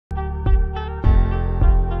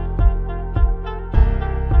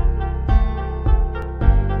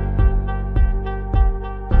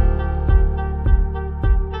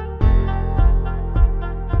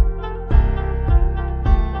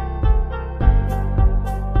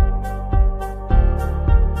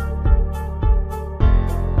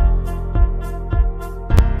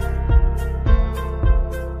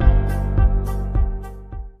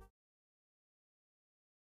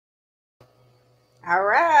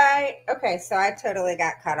Okay, so I totally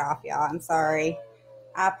got cut off, y'all. I'm sorry.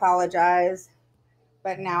 I apologize.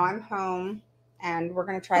 But now I'm home and we're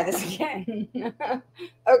going to try this again.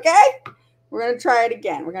 Okay? We're going to try it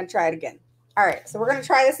again. We're going to try it again. All right, so we're going to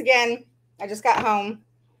try this again. I just got home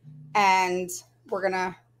and we're going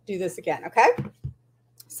to do this again, okay?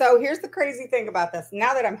 So here's the crazy thing about this.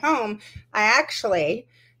 Now that I'm home, I actually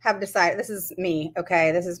have decided, this is me,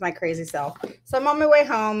 okay? This is my crazy self. So I'm on my way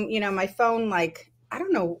home. You know, my phone, like, I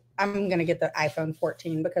don't know, I'm going to get the iPhone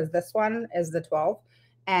 14 because this one is the 12.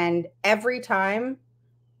 And every time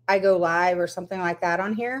I go live or something like that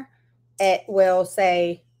on here, it will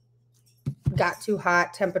say, got too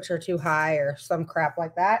hot, temperature too high, or some crap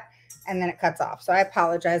like that. And then it cuts off. So I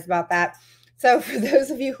apologize about that. So for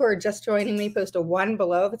those of you who are just joining me, post a 1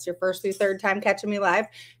 below if it's your first through third time catching me live.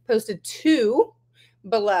 Post a 2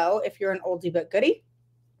 below if you're an oldie but goodie.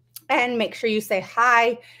 And make sure you say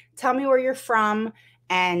hi. Tell me where you're from.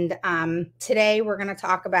 And today we're going to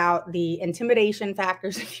talk about the intimidation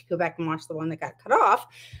factors. If you go back and watch the one that got cut off,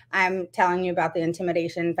 I'm telling you about the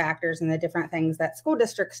intimidation factors and the different things that school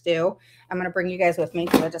districts do. I'm going to bring you guys with me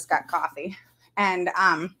because I just got coffee. And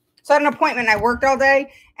so I had an appointment. I worked all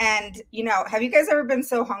day. And, you know, have you guys ever been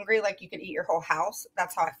so hungry like you could eat your whole house?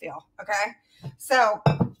 That's how I feel. Okay. So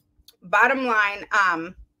bottom line,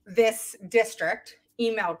 this district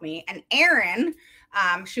emailed me, and Erin,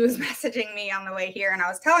 she was messaging me on the way here, and I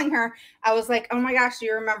was telling her, I was like, oh my gosh, do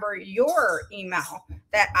you remember your email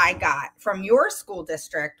that I got from your school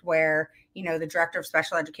district where, you know, the director of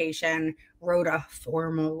special education wrote a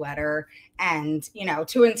formal letter and, you know,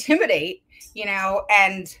 to intimidate, you know,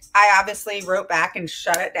 and I obviously wrote back and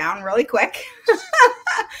shut it down really quick.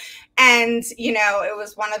 And, you know, it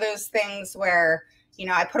was one of those things where, you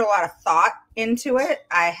know, I put a lot of thought into it.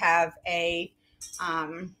 I have a,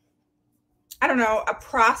 I don't know, a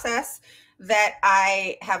process that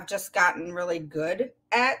I have just gotten really good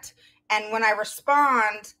at. And when I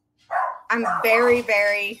respond, I'm very,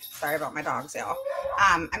 very, sorry about my dogs, y'all.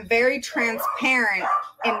 I'm very transparent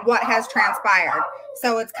in what has transpired.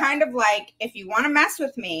 So it's kind of like, if you want to mess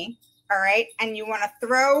with me, all right, and you want to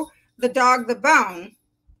throw the dog the bone,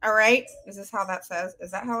 all right, is this how that says?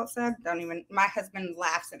 Is that how it said? Don't even, my husband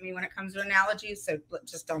laughs at me when it comes to analogies, so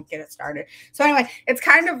just don't get it started. So anyway, it's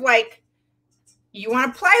kind of like, you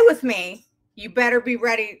want to play with me, you better be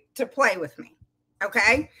ready to play with me.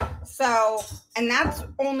 Okay. So, and that's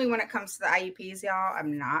only when it comes to the IEPs, y'all.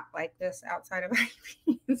 I'm not like this outside of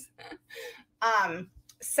IEPs.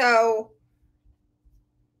 So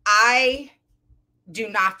I do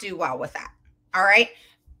not do well with that. All right.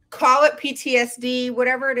 Call it PTSD,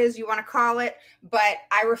 whatever it is you want to call it, but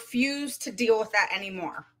I refuse to deal with that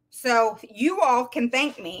anymore. So you all can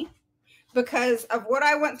thank me because of what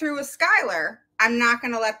I went through with Skylar. I'm not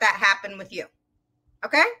going to let that happen with you.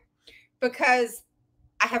 Okay? Because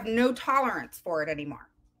I have no tolerance for it anymore.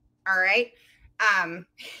 All right?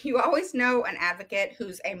 You always know an advocate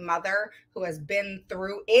who's a mother who has been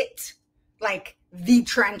through it, like the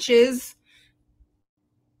trenches,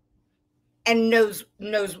 and knows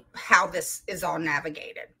how this is all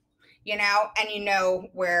navigated, you know, and you know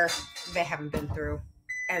where they haven't been through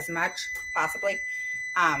as much, possibly.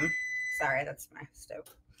 Sorry, that's my stove.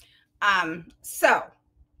 So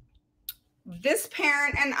this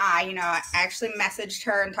parent and I, you know, I actually messaged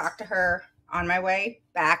her and talked to her on my way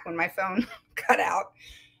back when my phone cut out.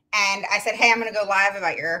 And I said, hey, I'm going to go live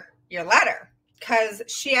about your letter. Because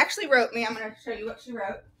she actually wrote me. I'm going to show you what she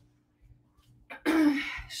wrote.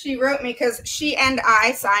 She wrote me because she and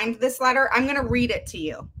I signed this letter. I'm going to read it to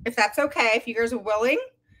you. If that's okay, if you guys are willing,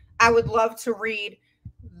 I would love to read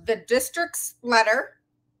the district's letter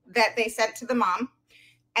that they sent to the mom.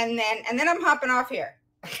 And then I'm hopping off here.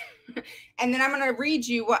 And then I'm going to read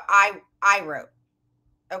you what I wrote.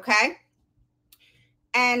 Okay?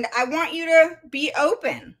 And I want you to be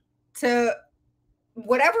open to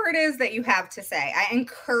whatever it is that you have to say. I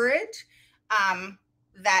encourage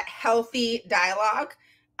that healthy dialogue.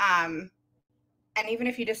 And even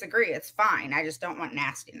if you disagree, it's fine. I just don't want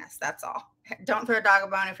nastiness. That's all. Don't throw a dog a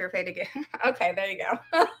bone if you're afraid to get. Okay, there you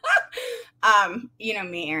go. You know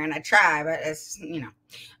me, Erin. I try, but it's, you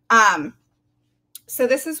know. So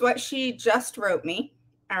this is what she just wrote me.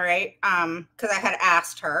 All right. Because I had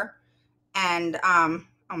asked her. And oh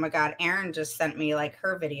my God, Erin just sent me like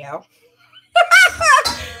her video.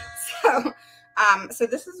 So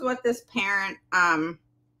this is what this parent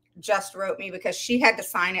just wrote me because she had to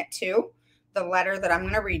sign it too. The letter that I'm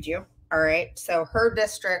going to read you. All right. So her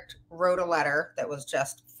district wrote a letter that was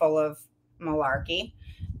just full of malarkey.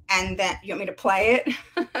 And then you want me to play it?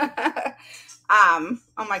 Oh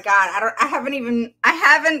my God, I haven't even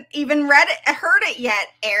heard it yet,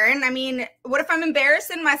 Aaron. I mean, what if I'm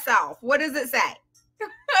embarrassing myself? What does it say?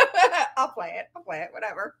 I'll play it,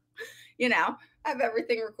 whatever. You know, I have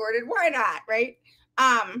everything recorded. Why not, right?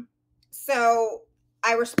 So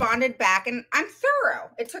I responded back, and I'm thorough.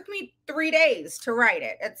 It took me 3 days to write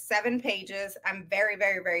it. It's 7 pages. I'm very,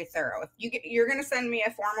 very, very thorough. If you're going to send me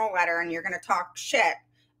a formal letter and you're going to talk shit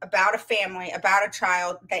about a family, about a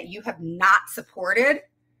child that you have not supported,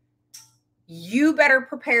 you better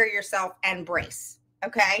prepare yourself and brace,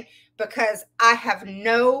 okay? Because I have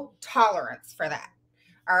no tolerance for that.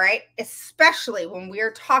 All right. Especially when we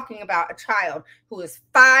are talking about a child who is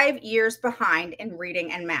 5 years behind in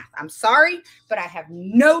reading and math. I'm sorry, but I have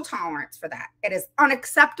no tolerance for that. It is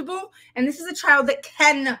unacceptable. And this is a child that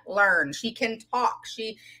can learn. She can talk.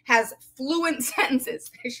 She has fluent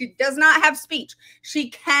sentences. She does not have speech.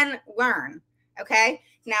 She can learn. Okay.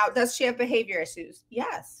 Now, does she have behavior issues?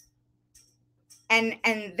 Yes. And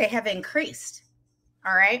they have increased.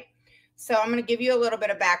 All right. So I'm going to give you a little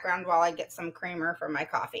bit of background while I get some creamer for my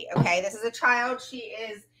coffee. Okay, this is a child. She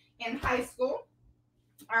is in high school.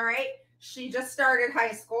 All right, she just started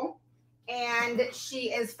high school, and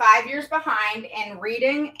she is 5 years behind in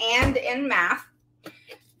reading and in math.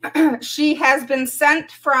 She has been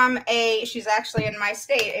sent from she's actually in my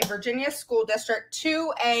state, a Virginia school district,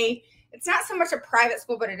 to it's not so much a private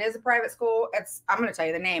school, but it is a private school. I'm going to tell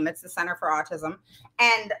you the name. It's the Center for Autism.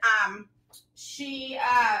 And she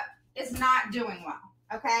is not doing well.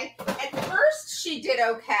 Okay. At first she did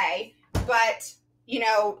okay, but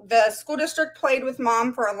the school district played with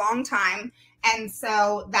mom for a long time. And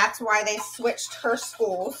so that's why they switched her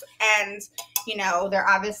schools. And, they're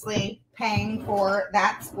obviously paying for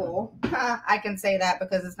that school. I can say that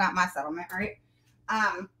because it's not my settlement, right?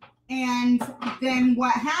 And then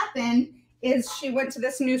what happened is she went to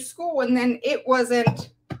this new school, and then it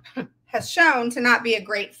has shown to not be a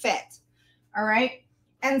great fit. All right.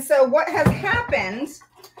 And so what has happened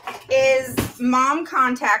is mom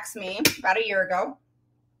contacts me about a year ago,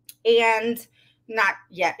 and not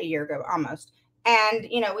yet a year ago, almost. And,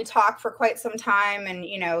 we talked for quite some time, and,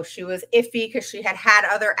 she was iffy because she had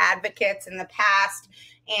other advocates in the past.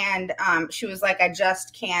 And she was like, I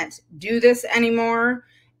just can't do this anymore.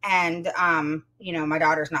 And, my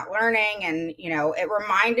daughter's not learning. And, it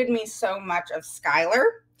reminded me so much of Skylar,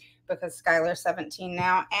 because Skylar's 17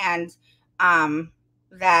 now. And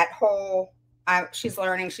that whole she's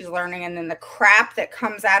learning, and then the crap that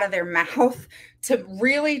comes out of their mouth to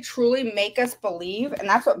really truly make us believe, and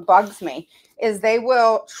that's what bugs me, is they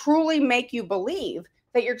will truly make you believe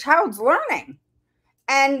that your child's learning,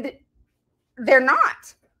 and they're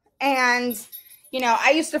not. And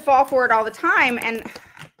I used to fall for it all the time, and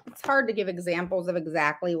it's hard to give examples of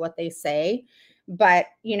exactly what they say, but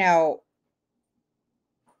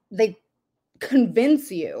they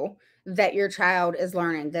convince you that your child is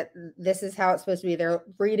learning, that this is how it's supposed to be. They're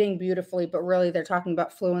reading beautifully, but really they're talking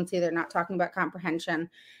about fluency. They're not talking about comprehension.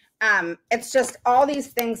 It's just all these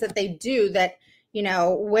things that they do that,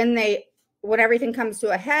 when everything comes to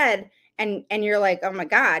a head and you're like, oh my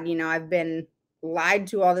God, I've been lied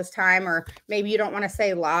to all this time. Or maybe you don't want to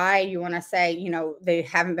say lie. You want to say, they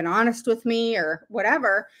haven't been honest with me or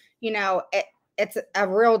whatever, it's a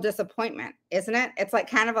real disappointment, isn't it? It's like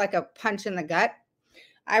kind of like a punch in the gut.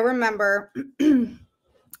 I remember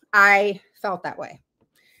I felt that way,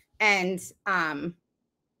 and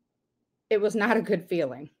it was not a good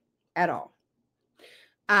feeling at all.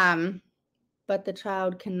 But the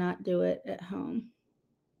child cannot do it at home.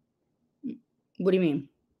 What do you mean?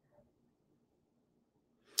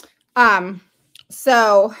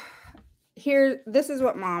 So this is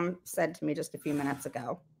what mom said to me just a few minutes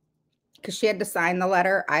ago, because she had to sign the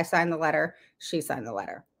letter. I signed the letter. She signed the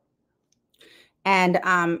letter. And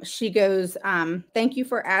she goes, thank you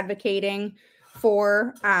for advocating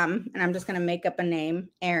for, and I'm just going to make up a name,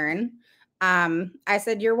 Aaron. I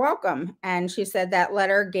said, you're welcome. And she said, that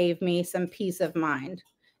letter gave me some peace of mind.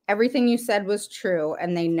 Everything you said was true,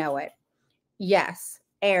 and they know it. Yes,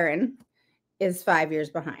 Aaron is 5 years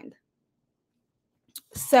behind.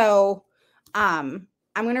 So I'm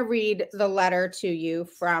going to read the letter to you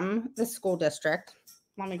from the school district.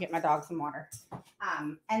 Let me get my dog some water.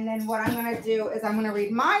 And then what I'm going to do is I'm going to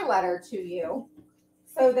read my letter to you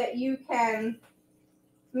so that you can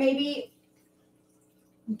maybe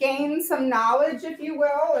gain some knowledge, if you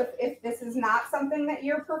will, if this is not something that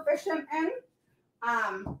you're proficient in.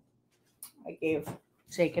 I gave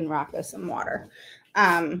Jake and Rocco some water.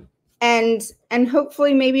 And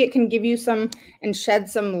hopefully maybe it can give you and shed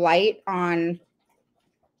some light on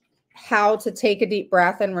how to take a deep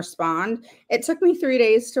breath and respond. It took me 3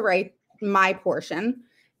 days to write my portion,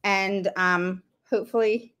 and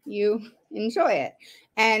hopefully you enjoy it.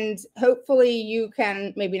 And hopefully you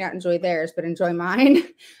can maybe not enjoy theirs, but enjoy mine.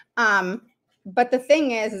 But the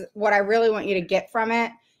thing is, what I really want you to get from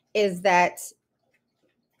it is that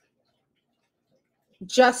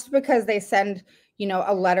just because they send,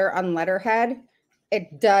 a letter on letterhead,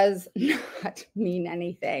 it does not mean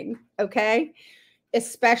anything, okay?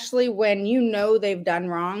 Especially when they've done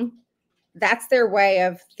wrong. That's their way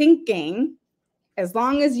of thinking, as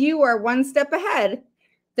long as you are one step ahead,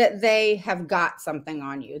 that they have got something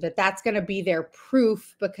on you, that's going to be their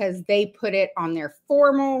proof because they put it on their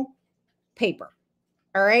formal paper.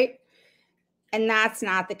 All right. And that's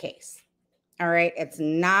not the case. All right. It's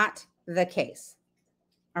not the case.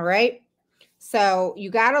 All right. So you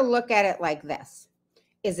got to look at it like this,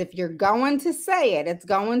 is if you're going to say it, it's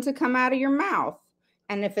going to come out of your mouth.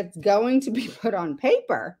 And if it's going to be put on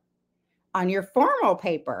paper, on your formal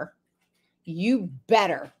paper, you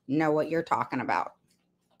better know what you're talking about.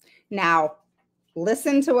 Now,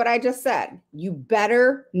 listen to what I just said. You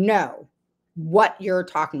better know what you're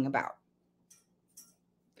talking about.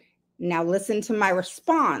 Now, listen to my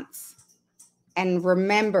response and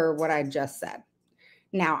remember what I just said.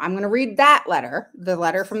 Now, I'm going to read that letter, the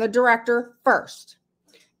letter from the director first,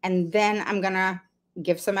 and then I'm going to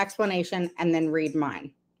give some explanation and then read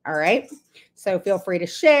mine. All right. So feel free to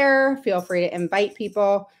share, feel free to invite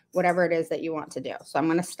people, whatever it is that you want to do. So I'm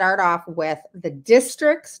going to start off with the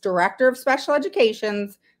district's director of special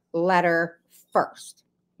education's letter first.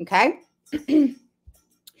 Okay.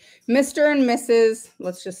 Mr. and Mrs.,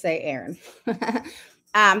 let's just say Aaron.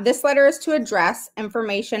 This letter is to address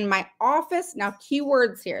information my office. Now,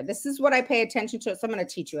 keywords here. This is what I pay attention to. So I'm going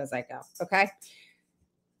to teach you as I go. Okay.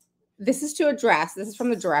 This is to address, this is from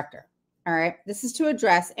the director. All right. This is to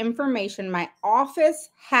address information my office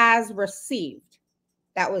has received.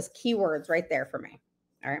 That was keywords right there for me.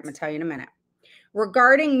 All right. I'm going to tell you in a minute.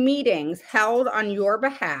 Regarding meetings held on your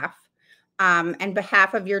behalf and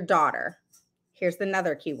behalf of your daughter. Here's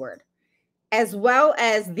another keyword. As well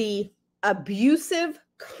as the abusive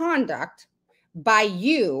conduct by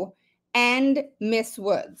you and Miss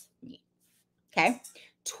Woods. Okay.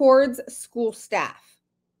 Towards school staff.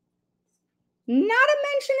 Not a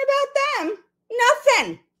mention about them.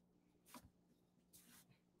 Nothing.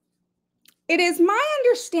 It is my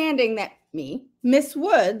understanding that Miss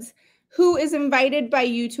Woods, who is invited by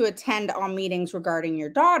you to attend all meetings regarding your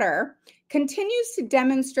daughter, continues to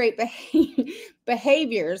demonstrate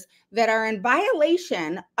behaviors that are in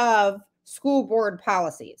violation of school board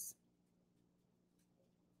policies.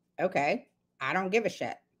 Okay, I don't give a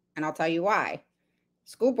shit. And I'll tell you why.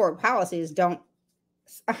 School board policies don't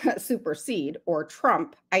supersede or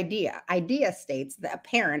trump IDEA. IDEA states that a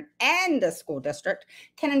parent and a school district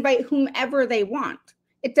can invite whomever they want.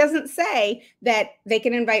 It doesn't say that they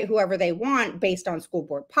can invite whoever they want based on school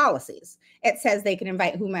board policies. It says they can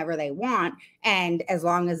invite whomever they want, and as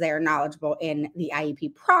long as they are knowledgeable in the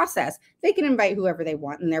IEP process, they can invite whoever they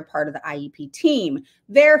want, and they're part of the IEP team.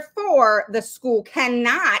 Therefore, the school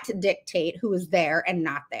cannot dictate who is there and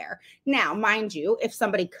not there. Now, mind you, if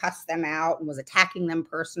somebody cussed them out and was attacking them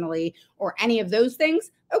personally or any of those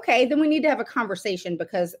things, okay, then we need to have a conversation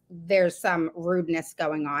because there's some rudeness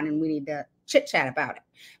going on and we need to chit chat about it.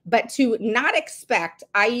 But to not expect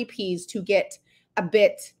IEPs to get a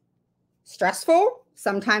bit stressful,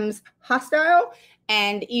 sometimes hostile,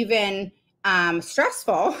 and even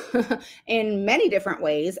stressful in many different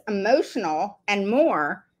ways, emotional and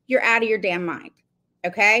more, you're out of your damn mind.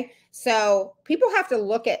 Okay. So people have to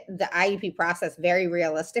look at the IEP process very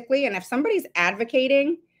realistically. And if somebody's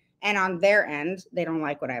advocating and on their end, they don't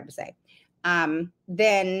like what I have to say,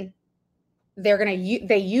 then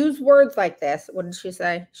they use words like this. What did she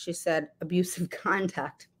say? She said abusive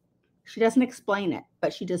conduct. She doesn't explain it,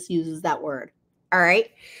 but she just uses that word. All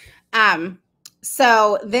right.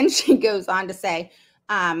 So then she goes on to say,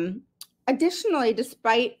 additionally,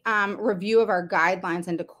 despite review of our guidelines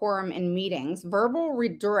and decorum in meetings, verbal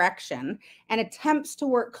redirection and attempts to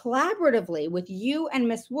work collaboratively with you and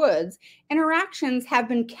Miss Woods, interactions have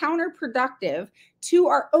been counterproductive to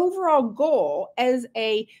our overall goal as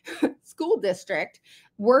a school district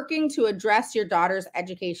working to address your daughter's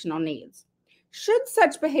educational needs. Should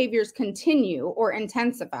such behaviors continue or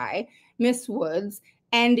intensify, Miss Woods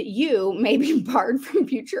and you may be barred from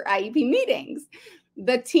future IEP meetings.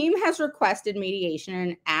 The team has requested mediation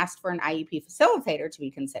and asked for an IEP facilitator to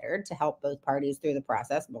be considered to help both parties through the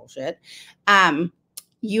process. Bullshit.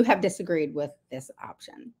 You have disagreed with this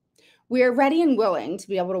option. We are ready and willing to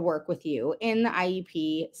be able to work with you in the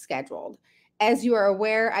IEP scheduled. As you are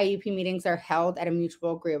aware, IEP meetings are held at a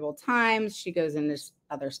mutual agreeable times. She goes into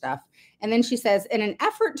other stuff. And then she says, in an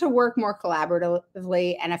effort to work more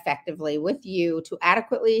collaboratively and effectively with you to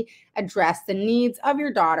adequately address the needs of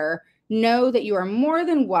your daughter, know that you are more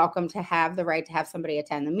than welcome to have the right to have somebody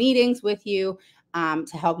attend the meetings with you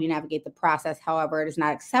to help you navigate the process. However, it is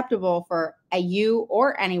not acceptable for you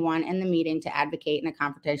or anyone in the meeting to advocate in a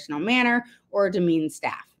confrontational manner or demean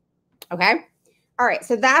staff. Okay? All right,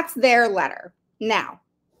 so that's their letter. Now,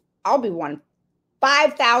 I'll be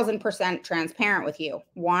 5,000% transparent with you.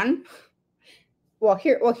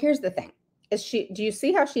 Here's the thing. Do you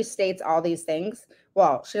see how she states all these things?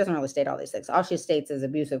 Well, she doesn't really state all these things. All she states is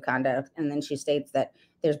abusive conduct, and then she states that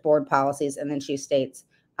there's board policies, and then she states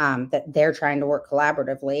that they're trying to work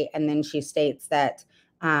collaboratively, and then she states that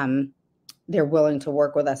they're willing to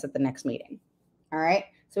work with us at the next meeting. All right?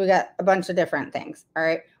 So we got a bunch of different things. All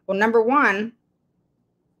right? Well, number one,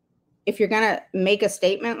 if you're going to make a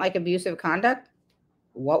statement like abusive conduct,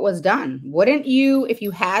 what was done? Wouldn't you, if you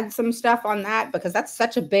had some stuff on that, because that's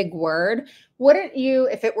such a big word, wouldn't you,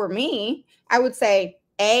 if it were me, I would say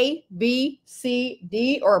A, B, C,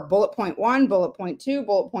 D, or bullet point 1, bullet point 2,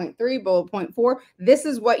 bullet point 3, bullet point 4. This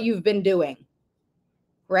is what you've been doing,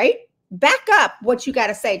 right? Back up what you got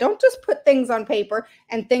to say. Don't just put things on paper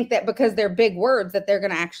and think that because they're big words that they're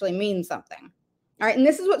going to actually mean something. All right. And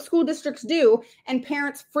this is what school districts do. And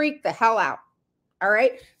parents freak the hell out. All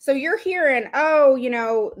right. So you're hearing, oh, you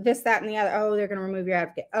know, this, that, and the other. Oh, they're going to remove your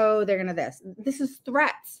advocate. Oh, they're going to this. This is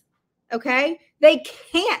threats. Okay. They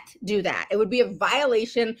can't do that. It would be a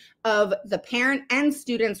violation of the parent and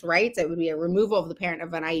student's rights. It would be a removal of the parent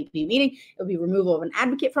of an IEP meeting. It would be removal of an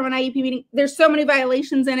advocate from an IEP meeting. There's so many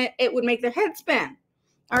violations in it. It would make their head spin.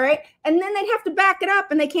 All right. And then they'd have to back it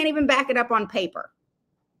up, and they can't even back it up on paper.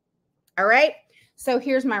 All right. So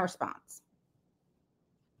here's my response.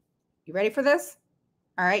 You ready for this?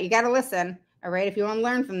 All right. You got to listen. All right. If you want to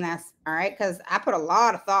learn from this. All right. Because I put a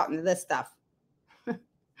lot of thought into this stuff.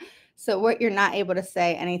 So what you're not able to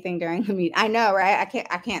say anything during the meeting. I know, right?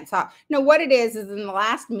 I can't talk. No, what it is in the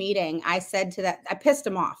last meeting, I said to that, I pissed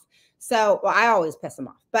him off. So, well, I always piss him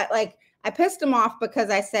off, but like I pissed him off because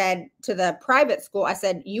I said to the private school, I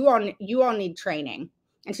said, you all need training.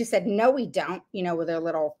 And she said, no, we don't, you know, with her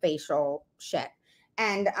little facial shit.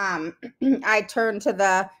 And I turned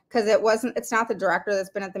to because it's not the director that's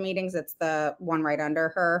been at the meetings. It's the one right under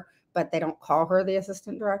her, but they don't call her the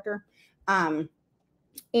assistant director.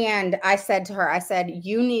 And I said to her,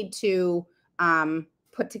 you need to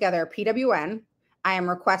put together a PWN. I am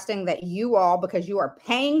requesting that you all, because you are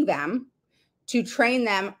paying them to train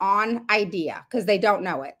them on IDEA because they don't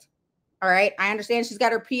know it. All right. I understand she's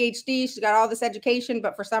got her PhD. She's got all this education,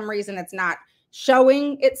 but for some reason it's not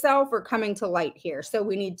showing itself or coming to light here. So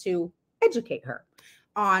we need to educate her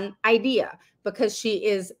on IDEA because she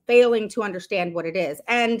is failing to understand what it is.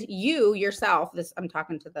 And you yourself, I'm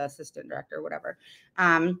talking to the assistant director or whatever,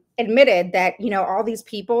 admitted that, you know, all these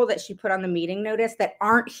people that she put on the meeting notice that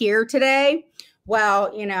aren't here today,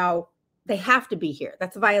 well, you know, they have to be here.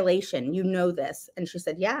 That's a violation. You know this. And she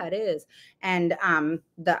said, yeah, it is. And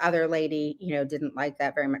the other lady, you know, didn't like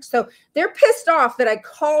that very much. So they're pissed off that I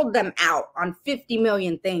called them out on 50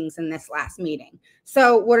 million things in this last meeting.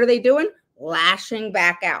 So what are they doing? Lashing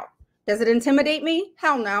back out. Does it intimidate me?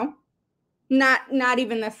 Hell no. Not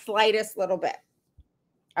even the slightest little bit.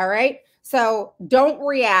 All right. So don't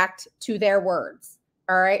react to their words.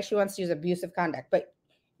 All right. She wants to use abusive conduct, but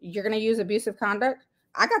you're going to use abusive conduct?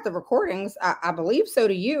 I got the recordings. I believe so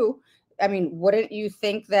do you. I mean, wouldn't you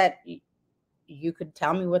think that you could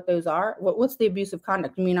tell me what those are? What's the abusive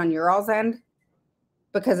conduct? You mean on your all's end?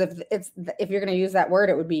 Because if you're going to use that word,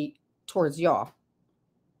 it would be towards y'all.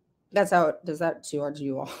 That's how does that towards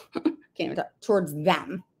you all. Can't even talk. Towards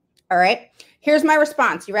them. All right. Here's my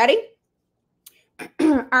response. You ready?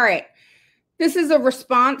 All right. This is a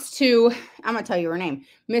response to, I'm going to tell you her name,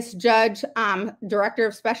 Miss Judge, Director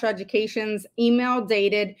of Special Education's email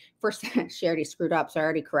dated for, she already screwed up, so I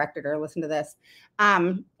already corrected her. Listen to this.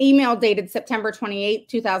 Email dated September 28th,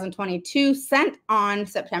 2022, sent on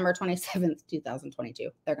September 27th, 2022.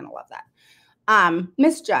 They're going to love that.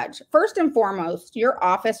 Miss Judge, first and foremost, your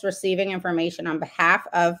office receiving information on behalf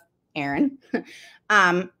of Aaron,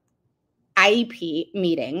 IEP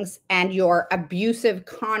meetings and your abusive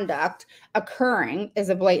conduct occurring is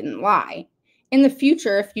a blatant lie. In the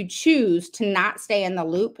future, if you choose to not stay in the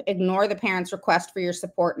loop, ignore the parent's request for your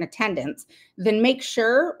support and attendance, then make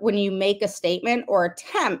sure when you make a statement or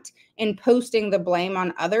attempt in posting the blame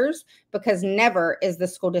on others, because never is the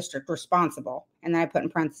school district responsible. And then I put in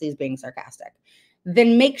parentheses being sarcastic.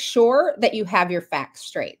 Then make sure that you have your facts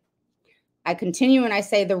straight. I continue and I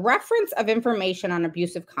say the reference of information on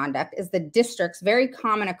abusive conduct is the district's very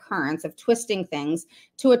common occurrence of twisting things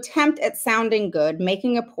to attempt at sounding good,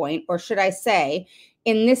 making a point, or should I say,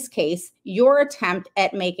 in this case, your attempt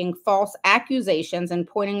at making false accusations and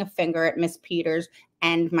pointing a finger at Miss Peters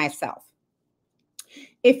and myself.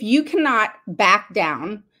 If you cannot back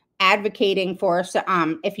down advocating for,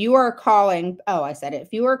 if you are calling,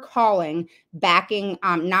 if you are calling,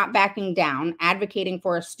 not backing down, advocating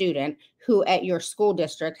for a student who at your school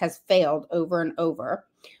district has failed over and over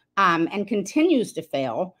and continues to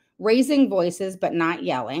fail, raising voices but not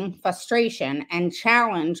yelling, frustration and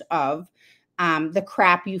challenge of the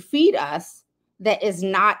crap you feed us that is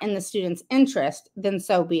not in the student's interest, then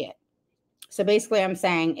so be it. So basically, I'm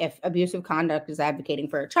saying if abusive conduct is advocating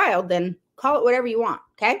for a child, then call it whatever you want,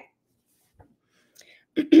 okay?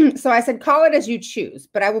 So I said, call it as you choose,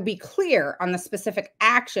 but I will be clear on the specific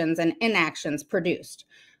actions and inactions produced,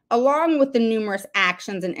 along with the numerous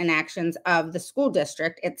actions and inactions of the school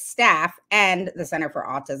district, its staff, and the Center for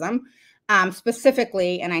Autism,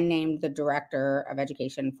 specifically, and I named the director of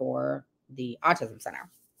education for the Autism Center.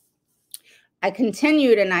 I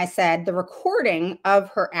continued and I said, the recording of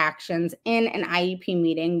her actions in an IEP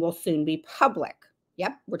meeting will soon be public.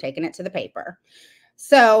 Yep, we're taking it to the paper.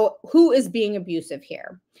 So who is being abusive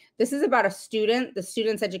here? This is about a student, the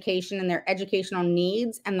student's education and their educational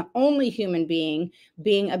needs, and the only human being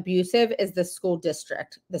abusive is the school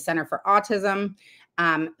district, the Center for Autism,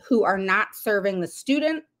 who are not serving the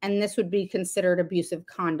student, and this would be considered abusive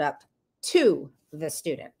conduct to the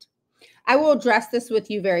student. I will address this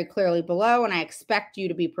with you very clearly below, and I expect you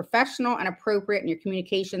to be professional and appropriate in your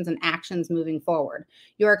communications and actions moving forward.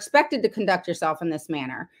 You are expected to conduct yourself in this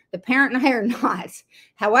manner. The parent and I are not.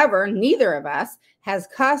 However, neither of us has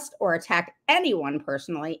cussed or attacked anyone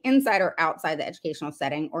personally, inside or outside the educational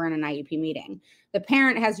setting or in an IEP meeting. The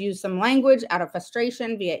parent has used some language out of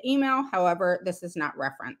frustration via email. However, this is not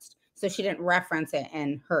referenced. So she didn't reference it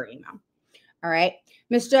in her email. All right.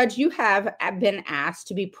 Ms. Judge, you have been asked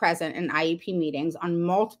to be present in IEP meetings on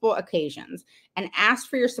multiple occasions and asked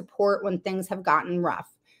for your support when things have gotten rough.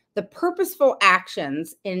 The purposeful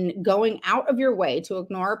actions in going out of your way to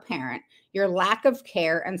ignore a parent, your lack of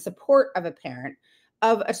care and support of a parent,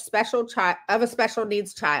 of a special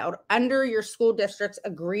needs child under your school district's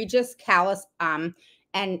egregious, callous,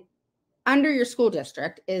 and under your school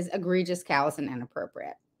district is egregious, callous, and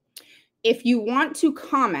inappropriate. If you want to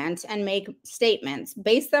comment and make statements,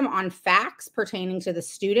 base them on facts pertaining to the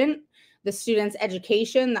student's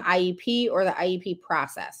education, the IEP, or the IEP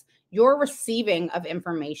process. Your receiving of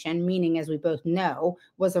information, meaning, as we both know,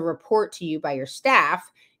 was a report to you by your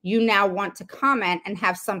staff. You now want to comment and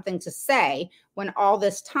have something to say when all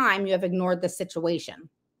this time you have ignored the situation.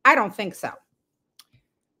 I don't think so.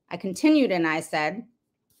 I continued and I said,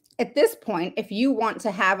 at this point, if you want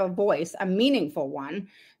to have a voice, a meaningful one,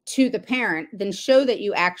 to the parent, then show that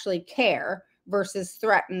you actually care versus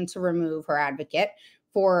threaten to remove her advocate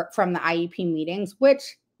from the IEP meetings, which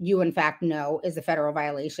you in fact know is a federal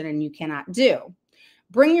violation and you cannot do.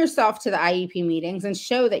 Bring yourself to the IEP meetings and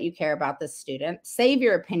show that you care about this student. Save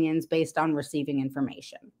your opinions based on receiving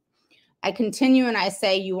information. I continue and I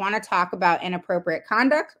say, you want to talk about inappropriate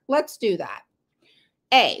conduct? Let's do that.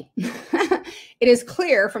 A, it is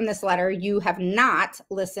clear from this letter you have not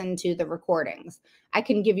listened to the recordings. I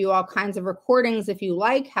can give you all kinds of recordings if you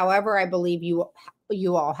like. However, I believe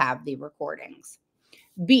you all have the recordings.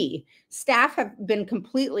 B, staff have been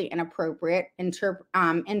completely inappropriate,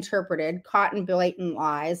 interpreted, caught in blatant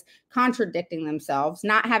lies, contradicting themselves,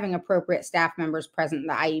 not having appropriate staff members present in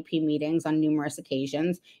the IEP meetings on numerous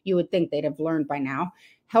occasions. You would think they'd have learned by now.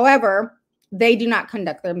 However, they do not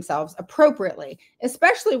conduct themselves appropriately,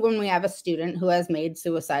 especially when we have a student who has made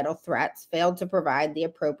suicidal threats, failed to provide the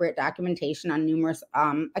appropriate documentation on numerous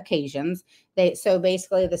occasions. So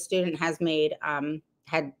basically the student has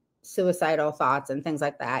had suicidal thoughts and things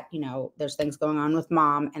like that. You know, there's things going on with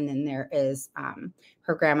mom, and then there is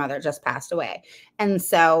her grandmother just passed away. And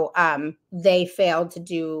so they failed to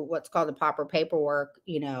do what's called the proper paperwork,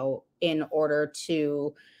 you know, in order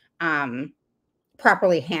to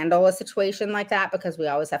properly handle a situation like that, because we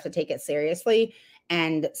always have to take it seriously.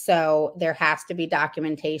 And so there has to be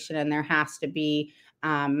documentation, and there has to be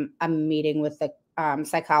a meeting with the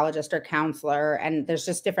psychologist or counselor. And there's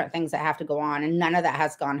just different things that have to go on. And none of that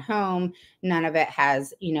has gone home. None of it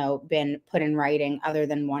has, you know, been put in writing other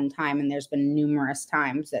than one time. And there's been numerous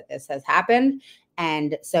times that this has happened.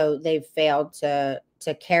 And so they've failed to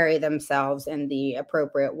carry themselves in the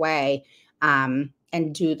appropriate way and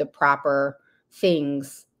do the proper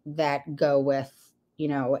things that go with, you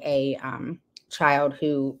know, a child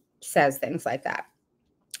who says things like that.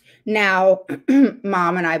 Now,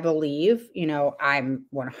 mom and I believe, I'm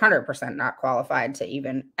 100% not qualified to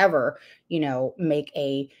even ever, make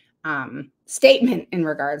a statement in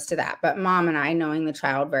regards to that. But mom and I, knowing the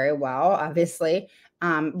child very well, obviously,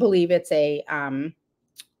 believe it's a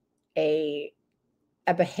a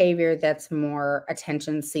behavior that's more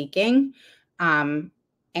attention seeking. Um,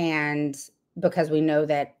 and because we know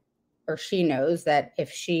that, or she knows that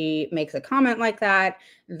if she makes a comment like that,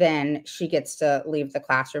 then she gets to leave the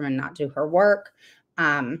classroom and not do her work.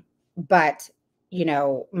 But,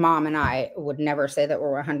 mom and I would never say that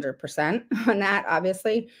we're 100% on that,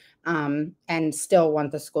 obviously, and still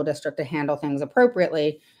want the school district to handle things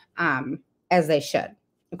appropriately, as they should.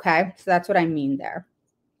 Okay. So that's what I mean there.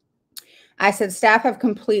 I said staff have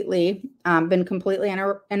been completely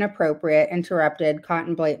inappropriate, interrupted, caught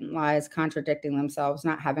in blatant lies, contradicting themselves,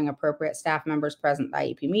 not having appropriate staff members present at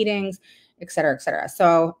IEP meetings, et cetera, et cetera.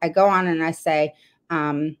 So I go on and I say,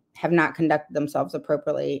 have not conducted themselves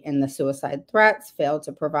appropriately in the suicide threats, failed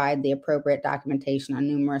to provide the appropriate documentation on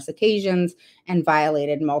numerous occasions, and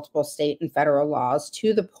violated multiple state and federal laws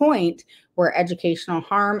to the point where educational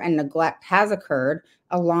harm and neglect has occurred,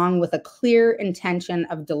 along with a clear intention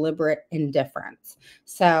of deliberate indifference.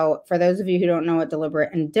 So for those of you who don't know what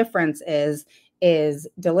deliberate indifference is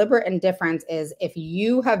deliberate indifference is if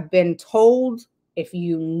you have been told, if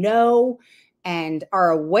you know and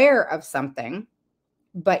are aware of something,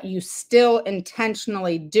 but you still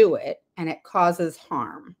intentionally do it and it causes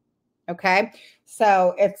harm. Okay?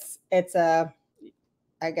 So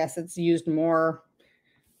I guess it's used more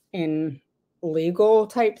in legal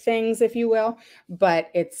type things, if you will, but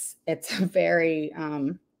it's a very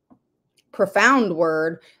profound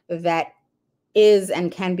word that is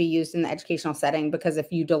and can be used in the educational setting, because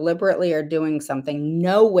if you deliberately are doing something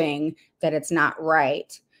knowing that it's not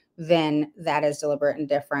right, then that is deliberate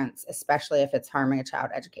indifference, especially if it's harming a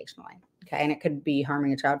child educationally. Okay. And it could be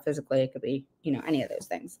harming a child physically. It could be, any of those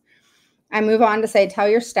things. I move on to say, tell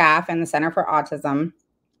your staff and the Center for Autism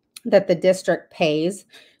that the district pays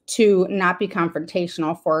to not be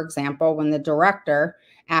confrontational. For example, when the director,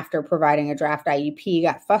 after providing a draft IEP,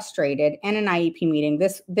 got frustrated in an IEP meeting.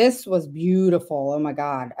 This was beautiful. Oh my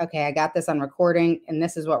God. Okay, I got this on recording, and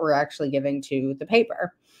this is what we're actually giving to the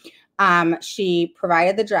paper. She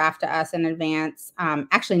provided the draft to us in advance.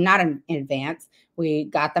 Actually, not in advance. We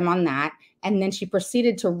got them on that. And then she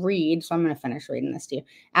proceeded to read. So I'm going to finish reading this to you.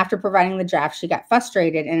 After providing the draft, she got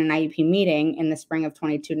frustrated in an IEP meeting in the spring of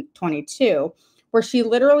 2022, where she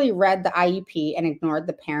literally read the IEP and ignored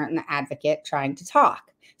the parent and the advocate trying to talk.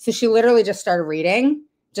 So she literally just started reading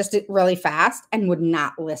just really fast and would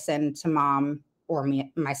not listen to mom or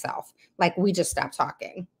myself. Like, we just stopped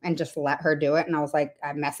talking and just let her do it. And I was like,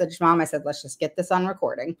 I messaged mom. I said, let's just get this on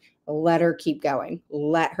recording. Let her keep going.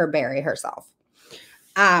 Let her bury herself.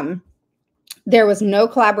 There was no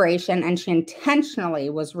collaboration, and she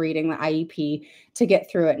intentionally was reading the IEP to get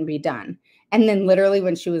through it and be done. And then literally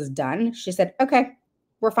when she was done, she said, okay,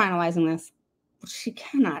 we're finalizing this. Which she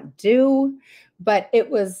cannot do, but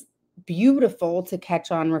it was beautiful to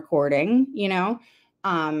catch on recording,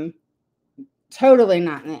 totally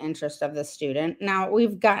not in the interest of the student. Now,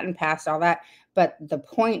 we've gotten past all that, but the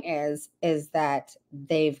point is that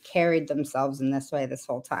they've carried themselves in this way this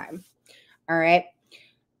whole time. All right.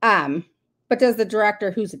 But does the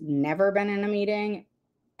director, who's never been in a meeting,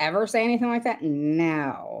 ever say anything like that?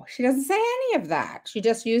 No, she doesn't say any of that. She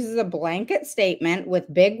just uses a blanket statement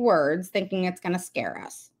with big words, thinking it's going to scare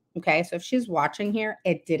us. Okay. So if she's watching here,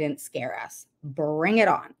 it didn't scare us. Bring it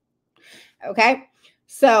on. Okay.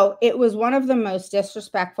 So it was one of the most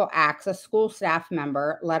disrespectful acts a school staff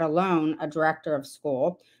member, let alone a director of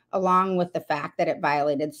school, along with the fact that it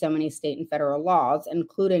violated so many state and federal laws,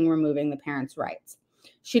 including removing the parents' rights.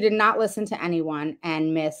 She did not listen to anyone,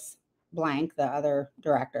 and Miss Blank, the other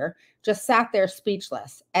director, just sat there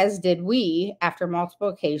speechless, as did we after multiple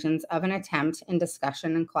occasions of an attempt in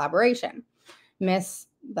discussion and collaboration. Miss,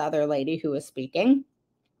 the other lady who was speaking,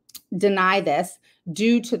 deny this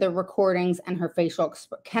due to the recordings and her facial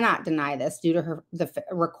cannot deny this due to the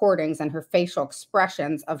recordings and her facial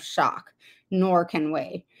expressions of shock, nor can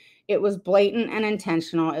we. It was blatant and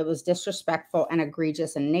intentional. It was disrespectful and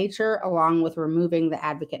egregious in nature, along with removing the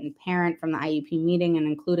advocate and parent from the IEP meeting and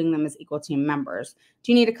including them as equal team members.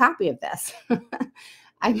 Do you need a copy of this?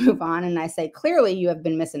 I move on and I say, clearly you have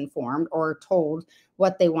been misinformed or told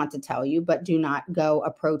what they want to tell you, but do not go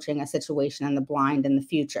approaching a situation in the blind in the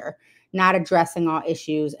future, not addressing all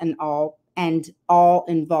issues and all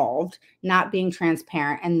involved, not being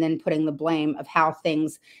transparent, and then putting the blame of how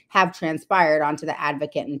things have transpired onto the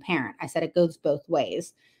advocate and parent. I said it goes both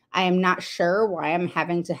ways. I am not sure why I'm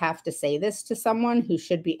having to say this to someone who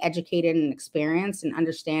should be educated and experienced and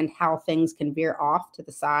understand how things can veer off to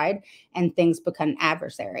the side and things become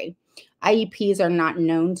adversary. IEPs are not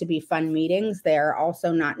known to be fun meetings. They are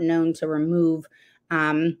also not known to remove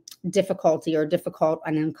difficulty or difficult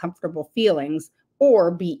and uncomfortable feelings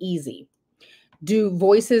or be easy. Do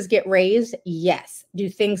voices get raised? Yes. Do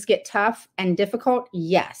things get tough and difficult?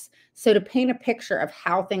 Yes. So to paint a picture of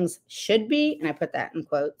how things should be, and I put that in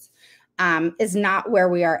quotes, is not where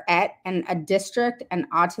we are at. And a district and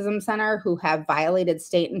autism center who have violated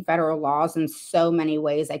state and federal laws in so many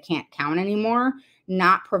ways I can't count anymore,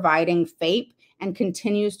 not providing FAPE, and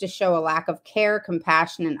continues to show a lack of care,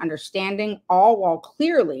 compassion, and understanding, all while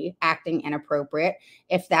clearly acting inappropriate,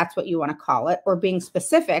 if that's what you want to call it, or being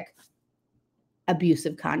specific,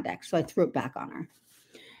 abusive conduct. So I threw it back on her.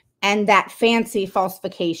 And that fancy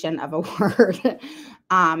falsification of a word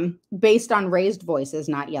based on raised voices,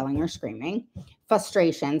 not yelling or screaming,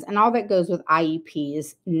 frustrations, and all that goes with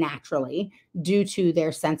IEPs naturally due to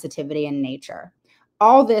their sensitivity and nature.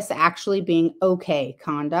 All this actually being okay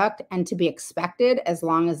conduct and to be expected as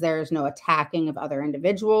long as there is no attacking of other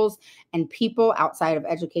individuals and people outside of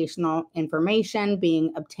educational information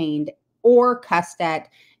being obtained or cussed at,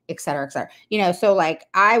 et cetera, et cetera. So like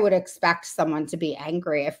I would expect someone to be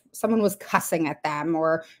angry if someone was cussing at them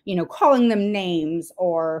or, calling them names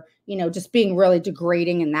or, just being really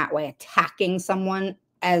degrading in that way, attacking someone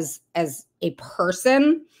as a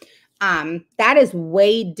person. That is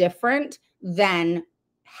way different than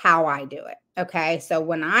how I do it. Okay. So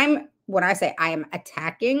when I say I am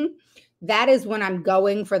attacking, that is when I'm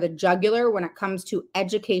going for the jugular when it comes to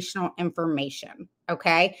educational information.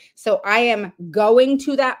 Okay. So I am going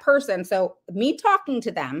to that person. So me talking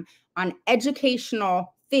to them on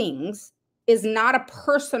educational things is not a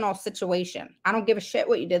personal situation. I don't give a shit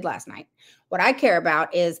what you did last night. What I care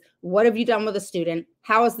about is what have you done with the student?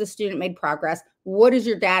 How has the student made progress? What does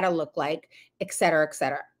your data look like? Et cetera, et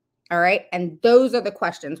cetera. All right. And those are the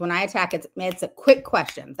questions. When I attack, it's a quick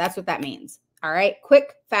question. That's what that means. All right.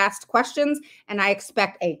 Quick, fast questions. And I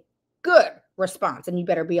expect a good response. And you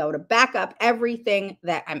better be able to back up everything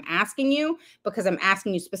that I'm asking you because I'm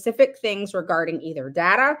asking you specific things regarding either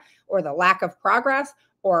data or the lack of progress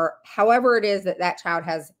or however it is that that child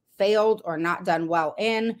has failed or not done well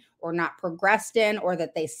in or not progressed in or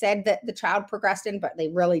that they said that the child progressed in, but they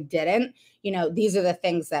really didn't. These are the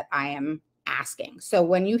things that I am asking. So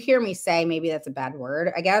when you hear me say, maybe that's a bad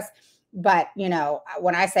word, I guess, but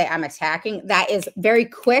when I say I'm attacking, that is very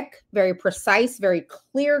quick, very precise, very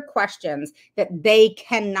clear questions that they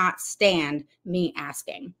cannot stand me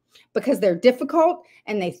asking because they're difficult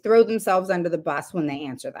and they throw themselves under the bus when they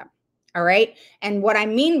answer them. All right. And what I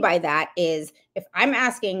mean by that is if I'm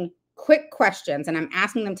asking quick questions and I'm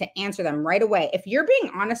asking them to answer them right away, if you're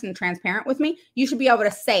being honest and transparent with me, you should be able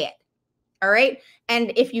to say it. All right.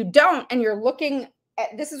 And if you don't, and you're looking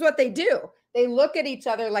at, this is what they do. They look at each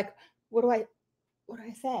other like, what do I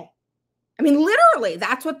say? I mean, literally,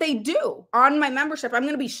 that's what they do on my membership. I'm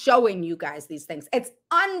going to be showing you guys these things. It's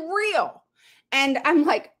unreal. And I'm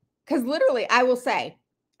like, because literally I will say,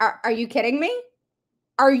 are you kidding me?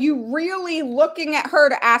 Are you really looking at her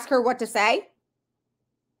to ask her what to say?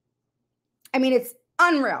 I mean, it's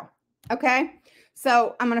unreal. Okay.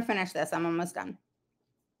 So I'm going to finish this. I'm almost done.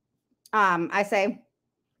 I say,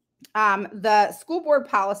 the school board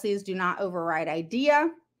policies do not override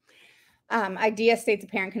IDEA. IDEA states a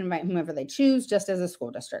parent can invite whomever they choose, just as a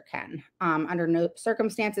school district can. Under no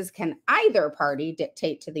circumstances can either party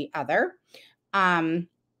dictate to the other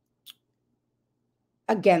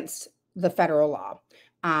against the federal law.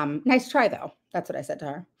 Nice try, though. That's what I said to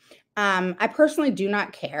her. I personally do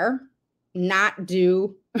not care. Not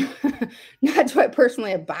do I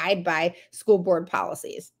personally abide by school board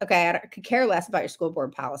policies. Okay, I could care less about your school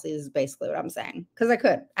board policies is basically what I'm saying. Because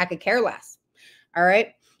I could care less. All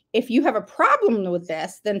right. If you have a problem with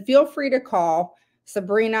this, then feel free to call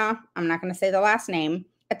Sabrina. I'm not going to say the last name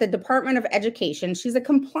at the Department of Education. She's a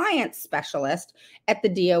compliance specialist at the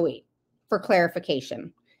DOE for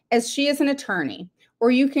clarification, as she is an attorney. Or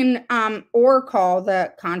you can or call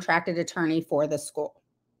the contracted attorney for the school.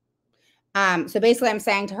 So basically I'm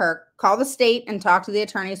saying to her, call the state and talk to the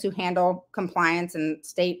attorneys who handle compliance and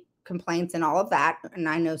state complaints and all of that. And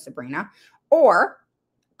I know Sabrina, or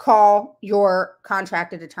call your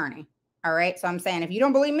contracted attorney. All right. So I'm saying, if you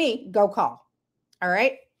don't believe me, go call. All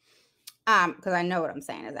right. Because I know what I'm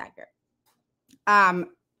saying is accurate. And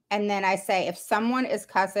then I say, if someone is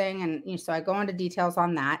cussing and so I go into details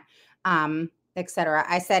on that, etc.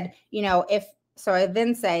 I said, so I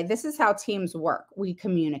then say, this is how teams work. We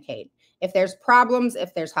communicate. If there's problems,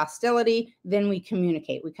 if there's hostility, then we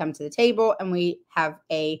communicate. We come to the table and we have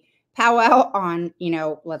a powwow on,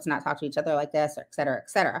 let's not talk to each other like this, or et cetera, et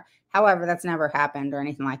cetera. However, that's never happened or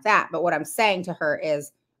anything like that. But what I'm saying to her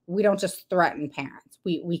is we don't just threaten parents.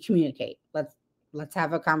 We communicate. Let's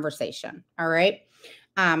have a conversation. All right.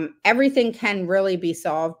 Everything can really be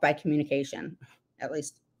solved by communication, at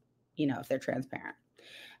least, if they're transparent.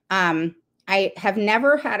 I have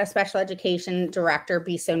never had a special education director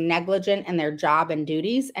be so negligent in their job and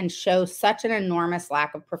duties and show such an enormous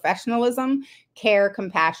lack of professionalism, care,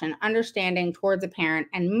 compassion, understanding towards a parent,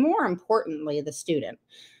 and more importantly, the student.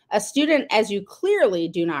 A student, as you clearly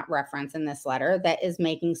do not reference in this letter, that is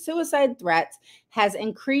making suicide threats, has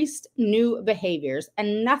increased new behaviors,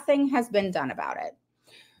 and nothing has been done about it.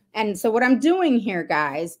 And so what I'm doing here,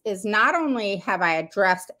 guys, is not only have I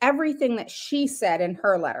addressed everything that she said in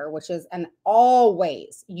her letter, which is an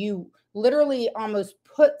always, you literally almost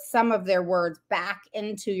put some of their words back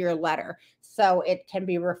into your letter so it can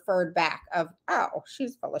be referred back of, oh,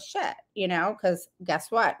 she's full of shit, because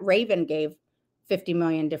guess what? Raven gave 50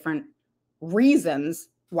 million different reasons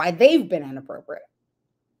why they've been inappropriate,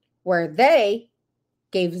 where they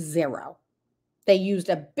gave 0. They used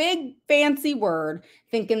a big fancy word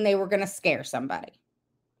thinking they were going to scare somebody.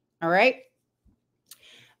 All right.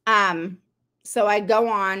 So I go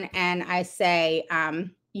on and I say,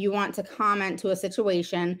 you want to comment to a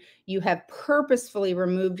situation you have purposefully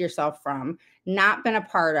removed yourself from, not been a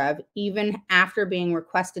part of, even after being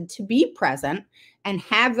requested to be present, and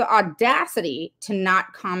have the audacity to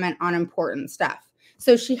not comment on important stuff.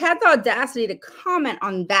 So she had the audacity to comment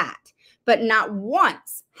on that, but not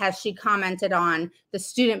once has she commented on the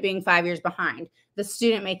student being 5 years behind, the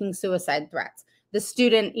student making suicide threats, the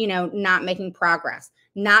student, not making progress,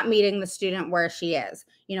 not meeting the student where she is,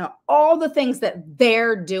 all the things that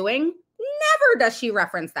they're doing. Never does she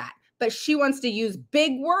reference that, but she wants to use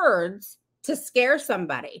big words to scare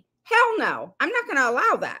somebody. Hell no, I'm not going to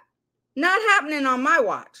allow that. Not happening on my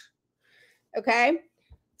watch. Okay.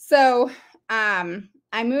 So,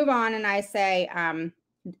 I move on and I say,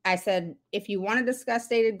 I said, if you want to discuss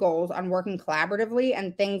stated goals on working collaboratively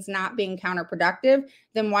and things not being counterproductive,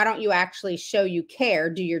 then why don't you actually show you care,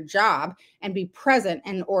 do your job, and be present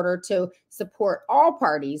in order to support all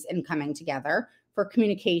parties in coming together for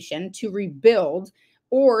communication, to rebuild,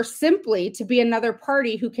 or simply to be another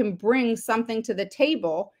party who can bring something to the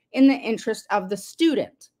table in the interest of the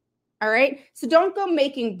student. All right. So don't go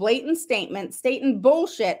making blatant statements, stating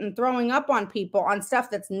bullshit and throwing up on people on stuff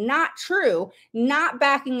that's not true, not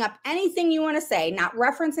backing up anything you want to say, not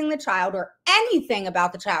referencing the child or anything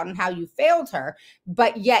about the child and how you failed her.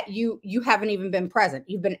 But yet you haven't even been present.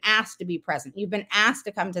 You've been asked to be present. You've been asked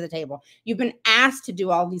to come to the table. You've been asked to do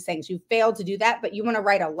all these things. You failed to do that, but you want to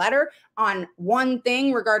write a letter on one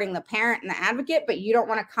thing regarding the parent and the advocate, but you don't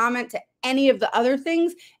want to comment to any of the other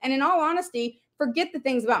things. And in all honesty, forget the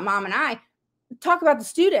things about mom and I. Talk about the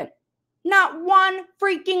student. Not one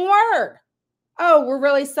freaking word. Oh, we're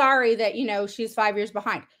really sorry that, she's 5 years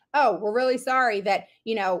behind. Oh, we're really sorry that,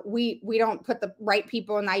 we don't put the right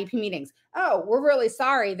people in the IEP meetings. Oh, we're really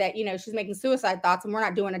sorry that, she's making suicide thoughts and we're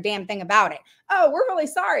not doing a damn thing about it. Oh, we're really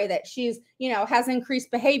sorry that she's, has increased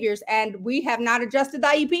behaviors and we have not adjusted the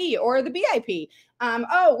IEP or the BIP.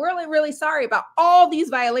 Oh, we're really, really sorry about all these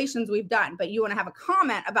violations we've done, but you want to have a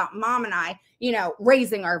comment about mom and I,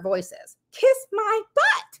 raising our voices. Kiss my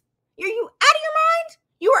butt. Are you out of your mind?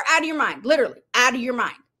 You are out of your mind, literally out of your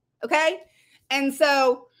mind. Okay. And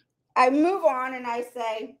so I move on and I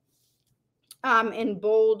say, in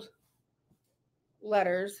bold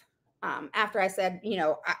letters, after I said,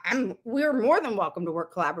 we're more than welcome to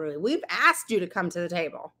work collaboratively. We've asked you to come to the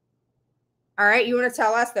table. All right. You want to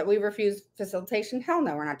tell us that we refuse facilitation? Hell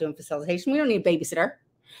no, we're not doing facilitation. We don't need a babysitter.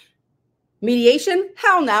 Mediation?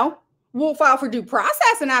 Hell no. We'll file for due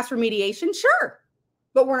process and ask for mediation. Sure.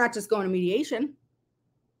 But we're not just going to mediation.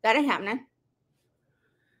 That ain't happening.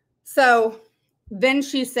 So then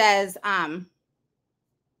she says,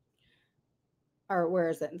 or where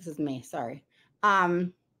is it? This is me. Sorry.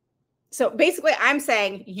 So basically I'm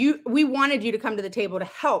saying we wanted you to come to the table to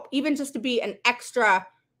help, even just to be an extra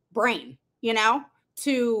brain,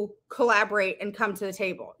 to collaborate and come to the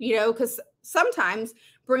table, because sometimes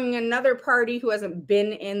bringing another party who hasn't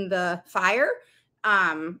been in the fire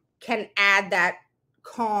can add that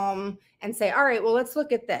calm and say, all right, well, let's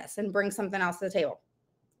look at this and bring something else to the table.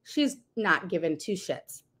 She's not given two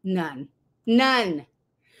shits. None. And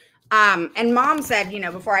mom said,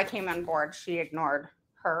 before I came on board, she ignored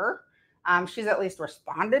her. She's at least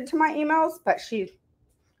responded to my emails, but you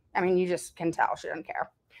just can tell she doesn't care.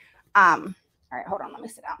 All right, hold on. Let me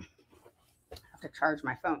sit down. I have to charge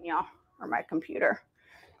my phone, y'all. or my computer.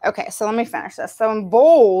 Okay, so let me finish this. So in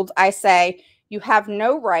bold, I say, you have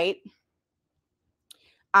no right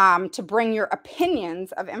to bring your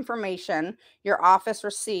opinions of information your office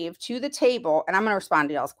received to the table. And I'm going to respond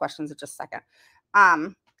to y'all's questions in just a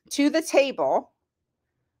second. To the table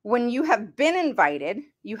when you have been invited,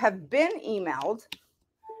 you have been emailed,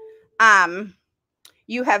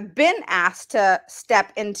 you have been asked to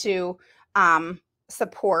step into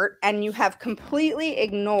support, and you have completely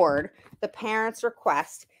ignored the parent's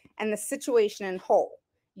request and the situation in whole.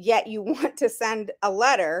 Yet you want to send a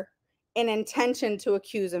letter in intention to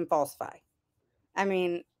accuse and falsify. I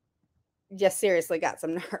mean, just seriously got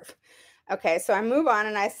some nerve. Okay, so I move on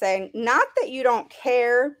and I say, not that you don't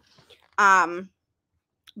care,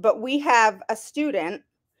 but we have a student,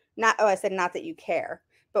 I said not that you care,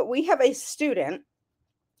 but we have a student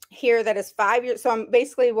here that is 5 years. So I'm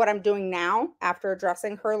basically what I'm doing now after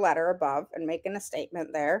addressing her letter above and making a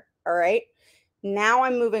statement there. All right. Now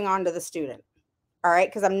I'm moving on to the student. All right.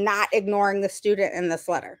 Because I'm not ignoring the student in this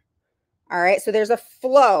letter. All right. So there's a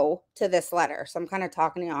flow to this letter. So I'm kind of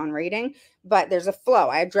talking to you on reading, but there's a flow.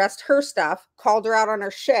 I addressed her stuff, called her out on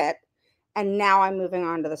her shit, and now I'm moving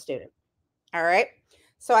on to the student. All right.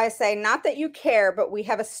 So I say, not that you care, but we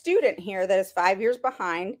have a student here that is 5 years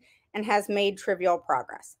behind and has made trivial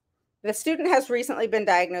progress. The student has recently been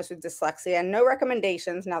diagnosed with dyslexia and no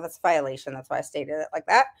recommendations. Now that's a violation. That's why I stated it like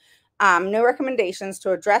that. No recommendations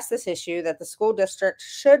to address this issue that the school district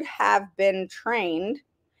should have been trained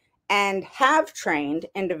and have trained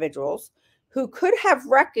individuals who could have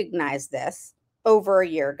recognized this over a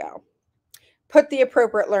year ago. Put the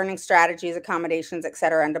appropriate learning strategies, accommodations,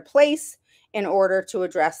 etc. into place in order to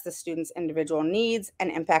address the student's individual needs and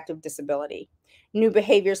impact of disability. New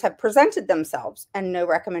behaviors have presented themselves and no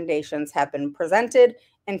recommendations have been presented.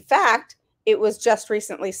 In fact, it was just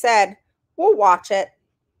recently said, we'll watch it.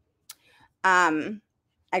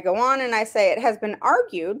 I go on and I say, it has been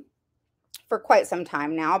argued for quite some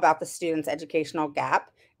time now about the student's educational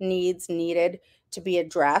gap, needs needed to be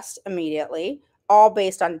addressed immediately, all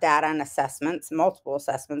based on data and assessments, multiple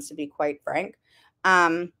assessments to be quite frank.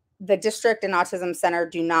 The district and Autism Center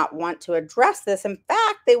do not want to address this. In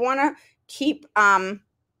fact, they want to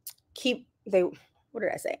what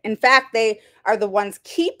did I say? In fact, they are the ones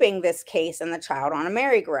keeping this case and the child on a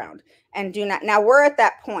merry-go-round and do not. Now we're at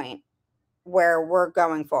that point where we're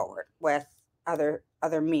going forward with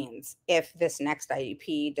other means if this next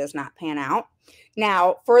IEP does not pan out.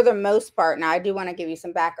 Now, for the most part, now I do want to give you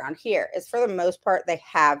some background here, is for the most part, they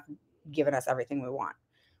have given us everything we want.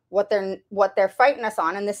 What they're fighting us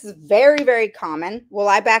on, and this is very, very common. Will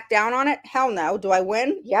I back down on it? Hell no. Do I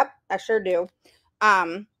win? Yep, I sure do.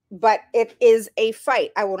 But it is a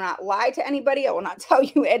fight. I will not lie to anybody. I will not tell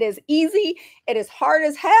you it is easy. It is hard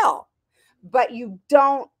as hell, but you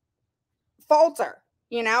don't falter.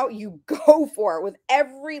 You know, you go for it with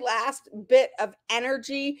every last bit of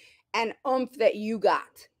energy and oomph that you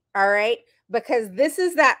got. All right. Because this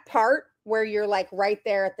is that part where you're like right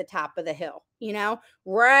there at the top of the hill, you know,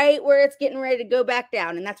 right where it's getting ready to go back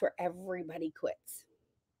down. And that's where everybody quits.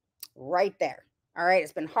 Right there. All right.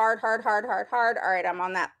 It's been hard. All right. I'm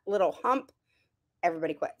on that little hump.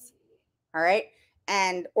 Everybody quits. All right.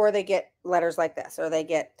 Or they get letters like this, or they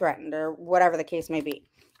get threatened, or whatever the case may be.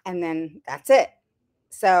 And then that's it.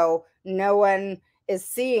 So no one is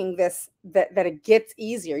seeing this, that it gets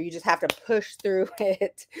easier. You just have to push through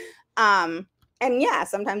it. And yeah,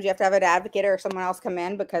 sometimes you have to have an advocate or someone else come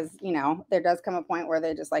in because, you know, there does come a point where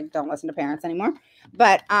they just like don't listen to parents anymore.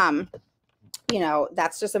 But, you know,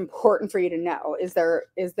 that's just important for you to know. Is there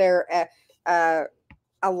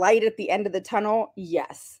a light at the end of the tunnel?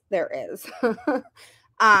 Yes, there is.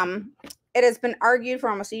 It has been argued for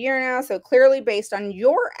almost a year now, so clearly based on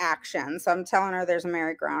your actions. So I'm telling her there's a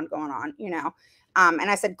merry-go-round going on, you know. And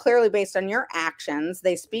I said, clearly based on your actions,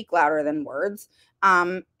 they speak louder than words.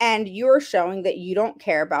 And you're showing that you don't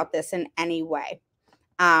care about this in any way,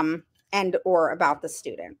 and or about the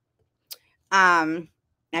student. I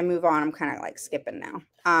move on. I'm kind of like skipping now.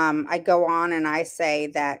 I go on and I say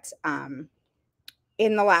that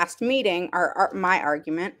in the last meeting, my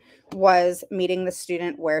argument was meeting the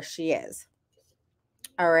student where she is.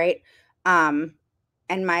 All right. And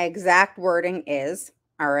my exact wording is,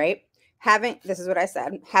 all right, this is what I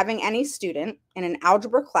said, having any student in an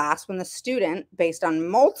algebra class when the student, based on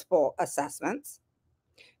multiple assessments,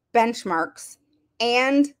 benchmarks,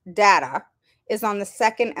 and data, is on the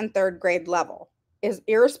 2nd and 3rd grade level, is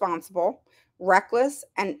irresponsible, reckless,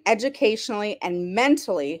 and educationally and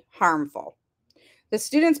mentally harmful. The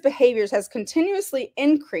student's behaviors has continuously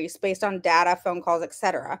increased based on data, phone calls,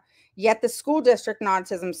 etc. Yet the school district and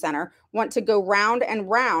autism center want to go round and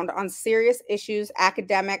round on serious issues,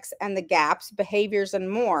 academics and the gaps, behaviors, and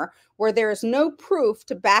more, where there is no proof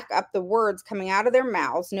to back up the words coming out of their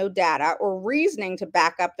mouths, no data or reasoning to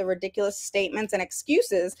back up the ridiculous statements and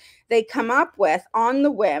excuses they come up with on the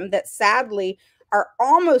whim that sadly are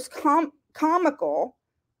almost comical.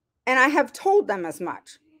 And I have told them as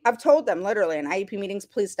much. I've told them literally in IEP meetings,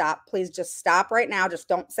 please stop. Please just stop right now. Just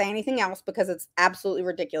don't say anything else because it's absolutely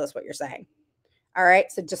ridiculous what you're saying. All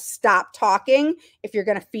right. So just stop talking if you're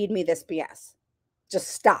going to feed me this BS. Just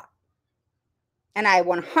stop. And I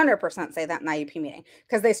 100% say that in the IEP meeting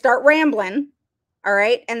because they start rambling. All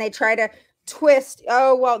right. And they try to twist.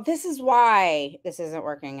 Oh, well, this is why this isn't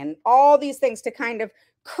working. And all these things to kind of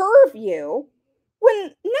curve you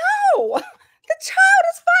when no. The child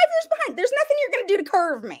is 5 years behind. There's nothing you're going to do to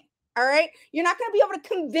curve me. All right. You're not going to be able to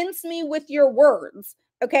convince me with your words.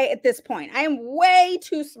 Okay. At this point, I am way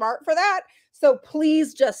too smart for that. So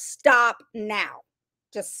please just stop now.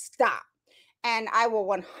 Just stop. And I will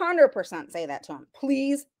 100% say that to him.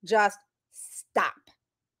 Please just stop.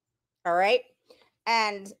 All right.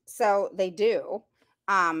 And so they do.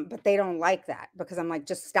 But they don't like that because I'm like,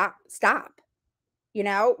 just stop,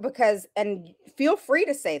 because, and feel free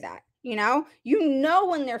to say that.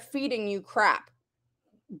 When they're feeding you crap.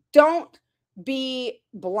 Don't be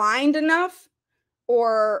blind enough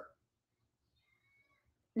or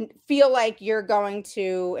feel like you're going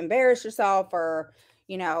to embarrass yourself or,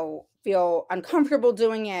 feel uncomfortable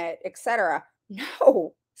doing it, etc.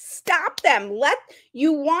 No, stop them.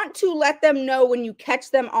 You want to let them know when you catch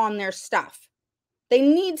them on their stuff. They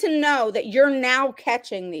need to know that you're now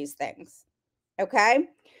catching these things. Okay.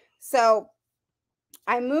 So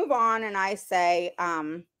I move on and I say,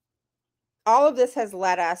 all of this has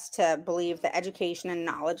led us to believe the education and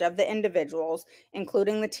knowledge of the individuals,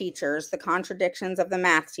 including the teachers, the contradictions of the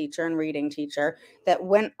math teacher and reading teacher that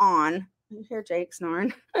went on. You hear Jake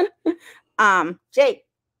snoring? Jake,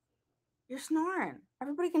 you're snoring.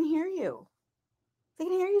 Everybody can hear you. They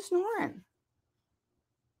can hear you snoring.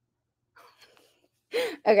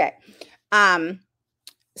 Okay.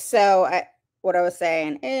 What I was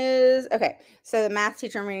saying is, okay, so the math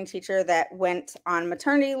teacher and reading teacher that went on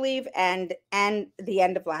maternity leave and the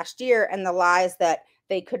end of last year, and the lies that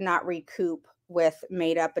they could not recoup with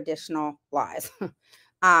made up additional lies.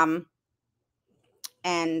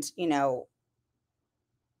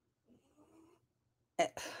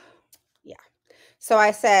 Yeah. So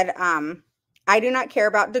I said, I do not care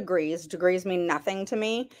about degrees. Degrees mean nothing to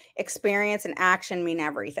me. Experience and action mean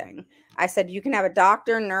everything. I said, you can have a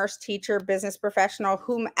doctor, nurse, teacher, business professional,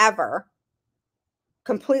 whomever,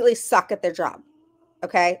 completely suck at their job.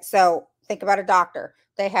 Okay. So think about a doctor.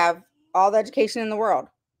 They have all the education in the world.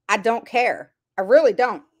 I don't care. I really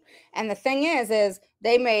don't. And the thing is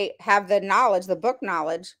they may have the knowledge, the book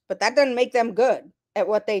knowledge, but that doesn't make them good at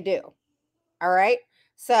what they do. All right.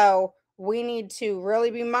 So we need to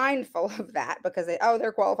really be mindful of that because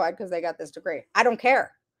they're qualified because they got this degree. I don't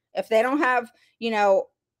care if they don't have,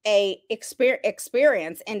 a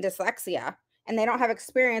experience in dyslexia and they don't have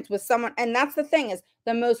experience with someone. And that's the thing is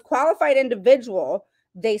the most qualified individual,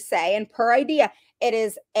 they say, and per idea, it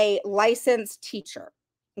is a licensed teacher.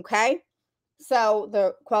 Okay. So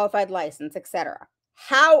the qualified license, etc.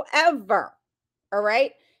 However, all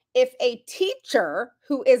right, if a teacher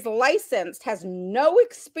who is licensed has no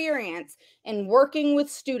experience in working with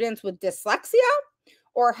students with dyslexia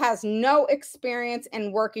or has no experience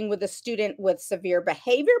in working with a student with severe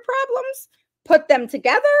behavior problems, put them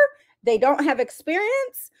together, they don't have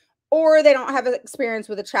experience, or they don't have experience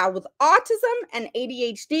with a child with autism and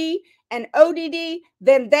ADHD and ODD,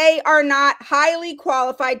 then they are not highly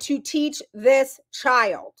qualified to teach this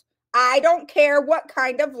child. I don't care what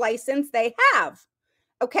kind of license they have.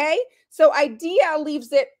 Okay, so IDEA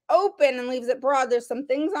leaves it open and leaves it broad. There's some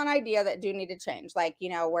things on IDEA that do need to change, like,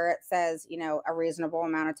 where it says, a reasonable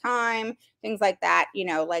amount of time, things like that,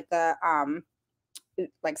 like the,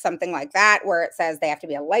 like something like that, where it says they have to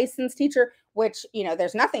be a licensed teacher, which,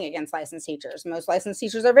 there's nothing against licensed teachers. Most licensed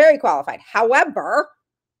teachers are very qualified. However,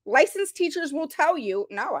 licensed teachers will tell you,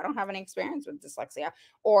 no, I don't have any experience with dyslexia,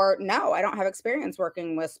 or no, I don't have experience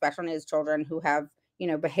working with special needs children who have,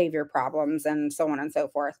 behavior problems and so on and so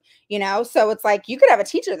forth, so it's like you could have a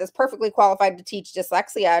teacher that's perfectly qualified to teach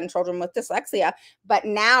dyslexia and children with dyslexia, but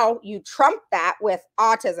now you trump that with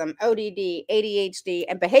autism, ODD, ADHD,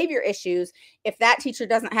 and behavior issues. If that teacher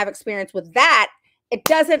doesn't have experience with that, it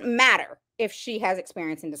doesn't matter if she has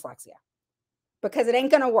experience in dyslexia because it ain't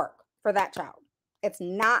going to work for that child. It's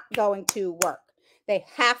not going to work. They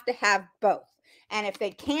have to have both. And if they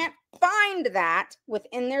can't find that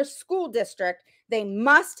within their school district, they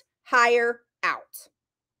must hire out.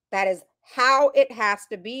 That is how it has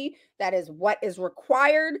to be. That is what is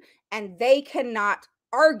required, and they cannot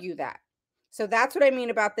argue that. So that's what I mean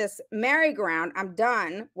about this merry-go-round. I'm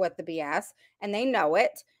done with the BS, and they know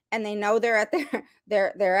it, and they know they're at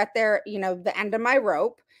they're at their, the end of my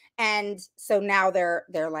rope. And so now they're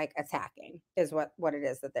like attacking is what it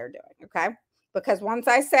is that they're doing. Okay. Because once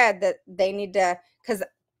I said that they need to,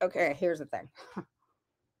 okay, here's the thing.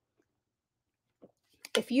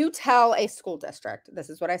 If you tell a school district, this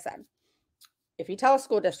is what I said. If you tell a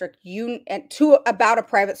school district about a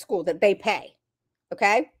private school that they pay,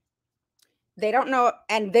 okay, they don't know,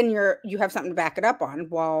 and then you have something to back it up on.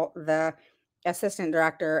 Well, the assistant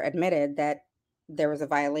director admitted that there was a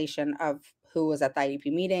violation of who was at the IEP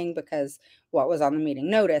meeting because what was on the meeting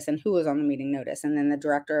notice and who was on the meeting notice. And then the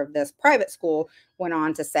director of this private school went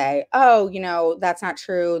on to say, oh, that's not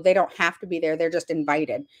true. They don't have to be there. They're just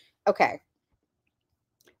invited. Okay.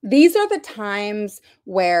 These are the times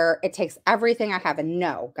where it takes everything I have. And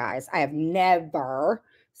no, guys, I have never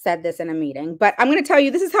said this in a meeting, but I'm going to tell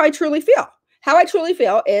you, this is how I truly feel. How I truly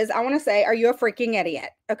feel is I want to say, are you a freaking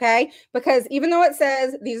idiot? Okay. Because even though it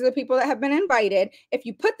says these are the people that have been invited, if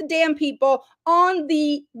you put the damn people on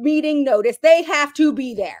the meeting notice, they have to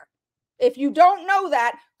be there. If you don't know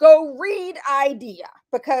that, go read IDEA,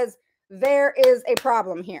 because there is a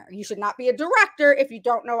problem here. You should not be a director if you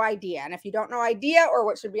don't know IDEA. And if you don't know IDEA or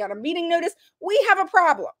what should be on a meeting notice, we have a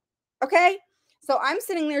problem. Okay. So I'm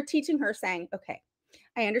sitting there teaching her saying, okay,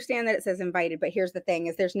 I understand that it says invited, but here's the thing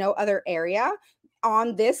is there's no other area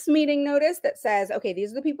on this meeting notice that says, okay,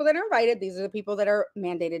 these are the people that are invited. These are the people that are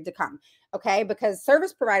mandated to come. Okay. Because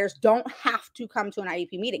service providers don't have to come to an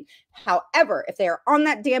IEP meeting. However, if they are on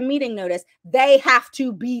that damn meeting notice, they have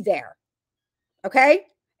to be there. Okay.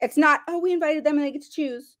 It's not, oh, we invited them and they get to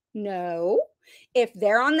choose. No. If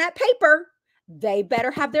they're on that paper, they better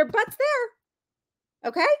have their butts there.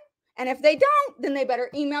 Okay. And if they don't, then they better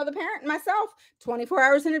email the parent and myself 24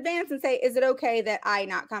 hours in advance and say, is it okay that I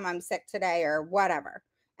not come? I'm sick today or whatever.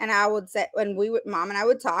 And I would say, Mom and I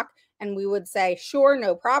would talk and we would say, sure,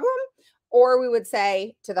 no problem. Or we would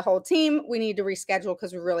say to the whole team, we need to reschedule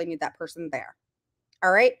because we really need that person there.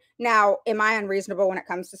 All right. Now, am I unreasonable when it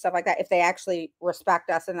comes to stuff like that? If they actually respect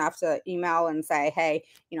us enough to email and say, hey,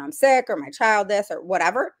 I'm sick or my child this or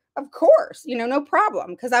whatever, of course, no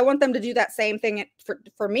problem. Because I want them to do that same thing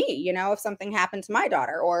for me, if something happened to my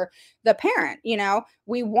daughter or the parent,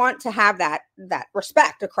 we want to have that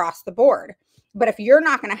respect across the board. But if you're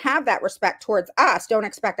not going to have that respect towards us, don't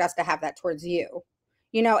expect us to have that towards you.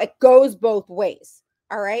 It goes both ways.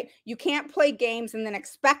 All right. You can't play games and then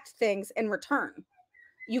expect things in return.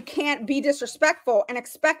 You can't be disrespectful and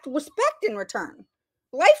expect respect in return.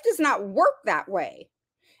 Life does not work that way.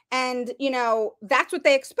 And, that's what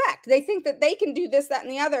they expect. They think that they can do this, that,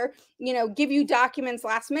 and the other, give you documents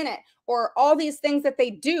last minute or all these things that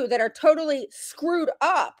they do that are totally screwed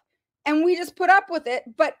up. And we just put up with it.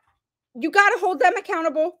 But you got to hold them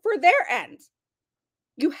accountable for their end.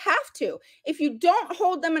 You have to. If you don't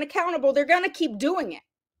hold them accountable, they're going to keep doing it.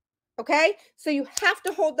 Okay. So you have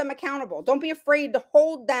to hold them accountable. Don't be afraid to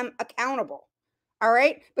hold them accountable. All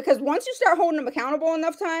right. Because once you start holding them accountable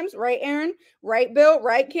enough times, right, Aaron, right, Bill,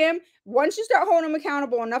 right, Kim, once you start holding them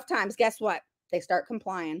accountable enough times, guess what? They start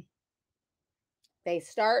complying. They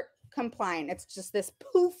start complying. It's just this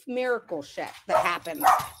poof miracle shit that happens.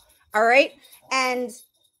 All right.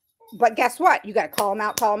 But guess what? You got to call them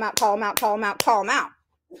out, call them out, call them out, call them out, call them out,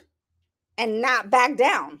 and not back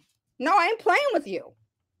down. No, I ain't playing with you.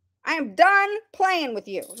 I am done playing with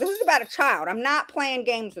you. This is about a child. I'm not playing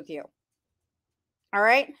games with you. All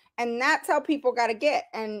right. And that's how people got to get.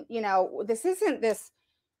 And, this isn't,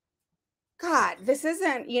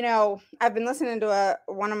 I've been listening to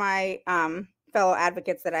one of my fellow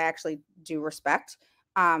advocates that I actually do respect.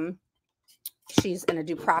 She's in a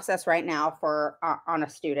due process right now for on a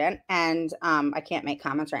student. And I can't make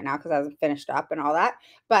comments right now because I haven't finished up and all that.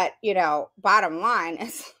 But, bottom line,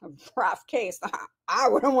 it's a rough case. I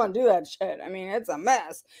wouldn't want to do that shit. I mean, it's a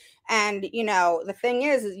mess. And, the thing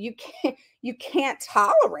is you can't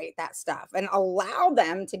tolerate that stuff and allow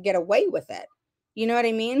them to get away with it. You know what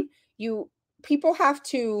I mean? People have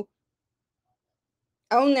to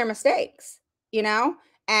own their mistakes,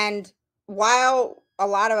 and while a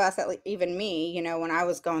lot of us, even me, when I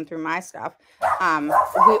was going through my stuff,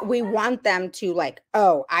 we want them to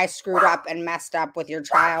oh, I screwed up and messed up with your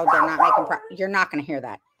child. They're not making you're not going to hear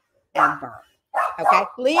that ever. Okay.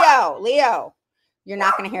 Leo, you're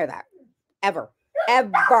not going to hear that ever.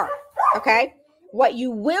 Okay. What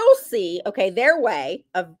you will see, okay, their way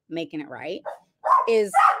of making it right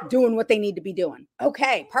is doing what they need to be doing.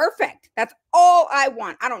 Okay, perfect. That's all I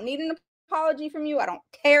want. I don't need an apology from you. I don't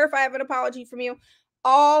care if I have an apology from you.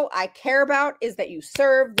 All I care about is that you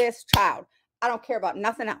serve this child. I don't care about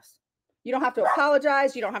nothing else. You don't have to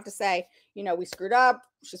apologize. You don't have to say, we screwed up.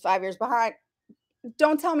 She's 5 years behind.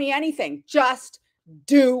 Don't tell me anything. Just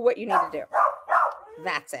do what you need to do.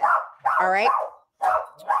 That's it. All right.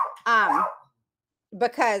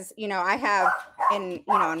 Because, I have in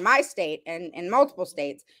my state and in multiple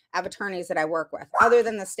states, I have attorneys that I work with, other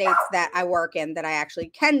than the states that I work in that I actually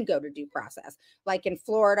can go to due process. Like in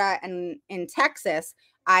Florida and in Texas,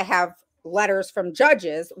 I have letters from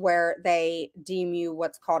judges where they deem you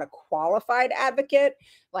what's called a qualified advocate.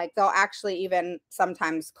 Like they'll actually even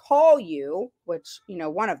sometimes call you, which,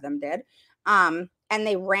 one of them did, and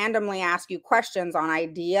they randomly ask you questions on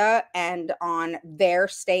IDEA and on their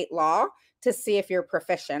state law to see if you're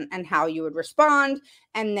proficient and how you would respond.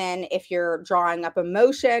 And then if you're drawing up a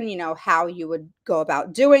motion, how you would go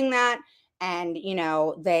about doing that. And,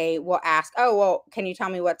 they will ask, oh, well, can you tell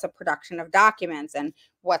me what's a production of documents and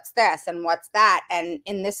what's this and what's that? And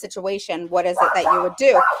in this situation, what is it that you would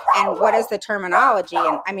do? And what is the terminology?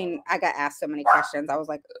 And I mean, I got asked so many questions. I was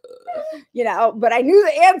like, but I knew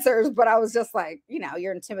the answers, but I was just like,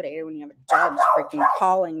 you're intimidated when you have a judge freaking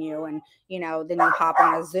calling you and, then you hop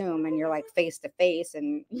on a Zoom and you're like face to face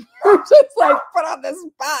and you're just like put on this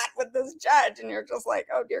spot with this judge and you're just like,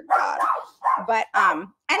 oh dear God. But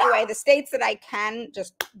anyway, the states that I can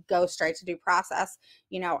just go straight to due process,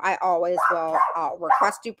 I always will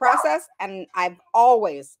request due process, and I've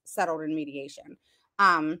always settled in mediation.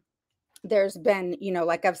 There's been,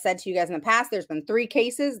 like I've said to you guys in the past, there's been 3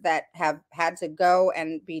 cases that have had to go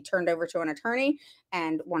and be turned over to an attorney,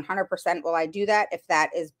 and 100% will I do that if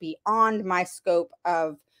that is beyond my scope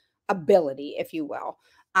of ability, if you will.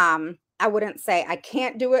 I wouldn't say I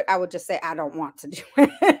can't do it. I would just say I don't want to do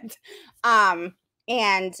it.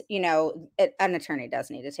 And, an attorney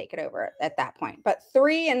does need to take it over at that point. But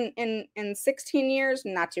 3 in 16 years,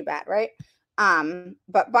 not too bad, right?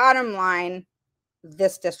 But bottom line,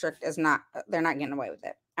 this district is not, they're not getting away with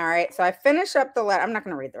it. All right. So I finish up the letter. I'm not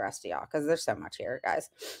going to read the rest of y'all because there's so much here, guys.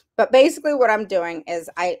 But basically what I'm doing is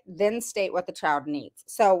I then state what the child needs.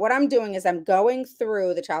 So what I'm doing is I'm going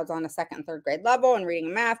through, the child's on a 2nd and 3rd grade level and reading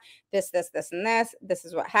and math, this, and this. This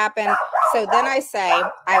is what happened. So then I say,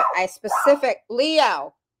 I specific,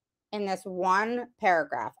 Leo, in this one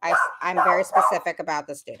paragraph, I'm very specific about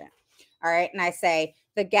the student. All right. And I say,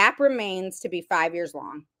 the gap remains to be 5 years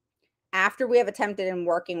long. After we have attempted in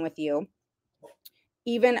working with you,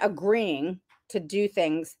 even agreeing to do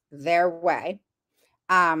things their way.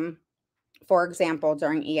 For example,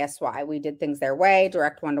 during ESY, we did things their way,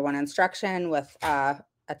 direct one-to-one instruction with a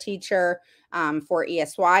teacher for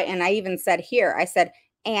ESY. And I even said here, I said,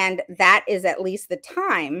 and that is at least the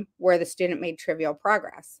time where the student made trivial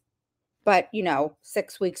progress. But,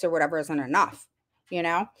 6 weeks or whatever isn't enough,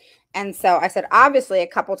 And so I said, obviously, a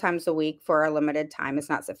couple times a week for a limited time is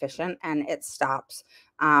not sufficient, and it stops.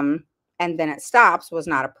 And then it stops was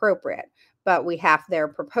not appropriate. But we have their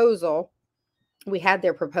proposal. We had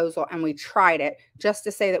their proposal, and we tried it just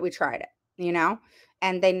to say that we tried it,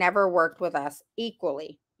 And they never worked with us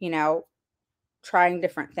equally, trying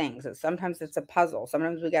different things. And sometimes it's a puzzle.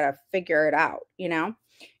 Sometimes we got to figure it out,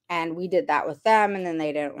 And we did that with them, and then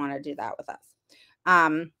they didn't want to do that with us.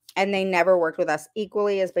 And they never worked with us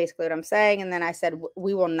equally is basically what I'm saying. And then I said,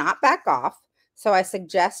 we will not back off. So I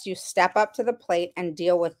suggest you step up to the plate and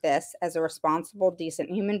deal with this as a responsible, decent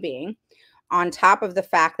human being, on top of the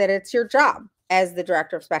fact that it's your job as the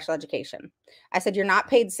director of special education. I said, you're not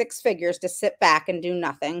paid 6 figures to sit back and do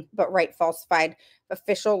nothing but write falsified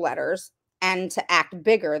official letters and to act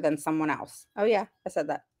bigger than someone else. Oh yeah, I said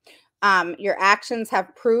that. Your actions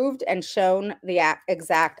have proved and shown the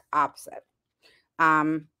exact opposite.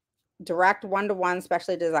 Direct one-to-one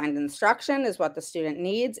specially designed instruction is what the student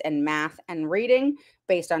needs in math and reading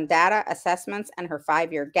based on data, assessments, and her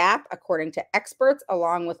 5-year gap, according to experts,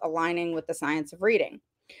 along with aligning with the science of reading.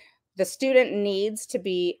 The student needs to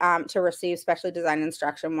be to receive specially designed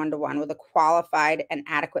instruction one-to-one with a qualified and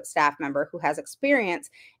adequate staff member who has experience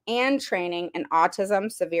and training in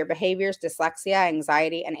autism, severe behaviors, dyslexia,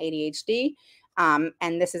 anxiety, and ADHD.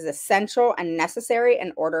 And this is essential and necessary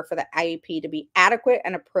in order for the IEP to be adequate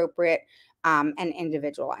and appropriate and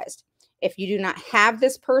individualized. If you do not have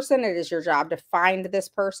this person, it is your job to find this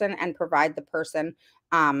person and provide the person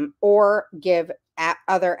or give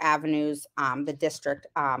other avenues the district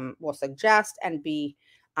will suggest and be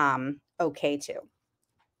okay to.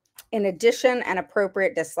 In addition, an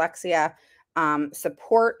appropriate dyslexia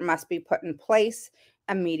support must be put in place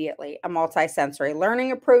immediately. A multisensory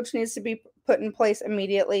learning approach needs to be put in place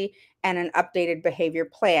immediately, and an updated behavior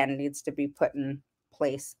plan needs to be put in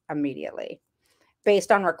place immediately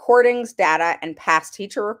based on recordings, data, and past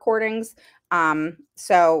teacher recordings.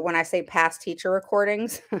 So when I say past teacher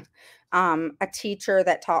recordings, a teacher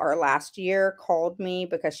that taught her last year called me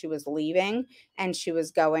because she was leaving and she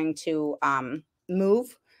was going to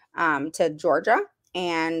move to Georgia.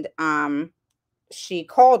 And she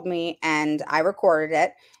called me and I recorded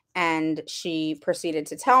it. And she proceeded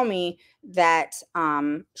to tell me that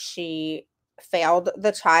she failed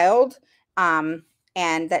the child,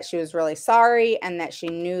 and that she was really sorry, and that she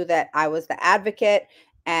knew that I was the advocate,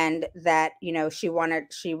 and that, she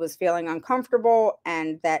was feeling uncomfortable,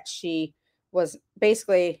 and that she was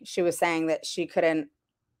saying that she couldn't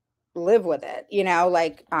live with it,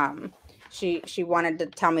 like she wanted to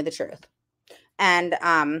tell me the truth. And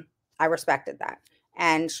I respected that.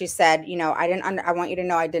 And she said, I want you to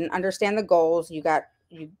know I didn't understand the goals. You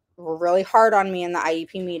were really hard on me in the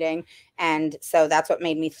IEP meeting. And so that's what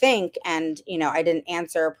made me think. And, I didn't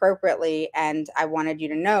answer appropriately. And I wanted you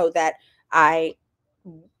to know that I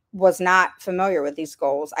was not familiar with these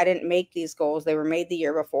goals. I didn't make these goals. They were made the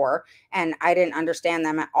year before, and I didn't understand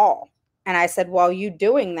them at all. And I said, well, you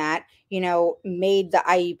doing that, made the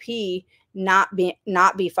IEP not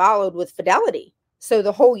be followed with fidelity. So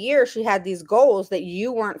the whole year she had these goals that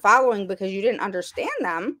you weren't following because you didn't understand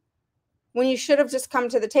them, when you should have just come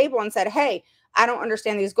to the table and said, hey, I don't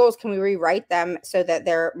understand these goals. Can we rewrite them so that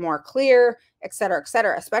they're more clear, et cetera,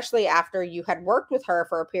 especially after you had worked with her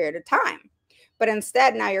for a period of time. But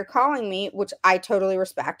instead, now you're calling me, which I totally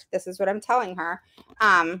respect. This is what I'm telling her.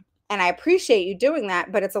 And I appreciate you doing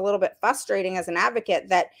that, but it's a little bit frustrating as an advocate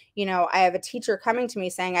that, I have a teacher coming to me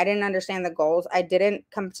saying, I didn't understand the goals. I didn't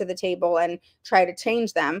come to the table and try to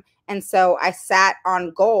change them. And so I sat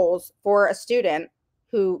on goals for a student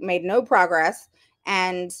who made no progress,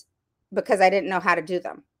 and because I didn't know how to do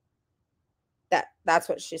them. That's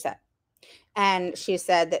what she said. And she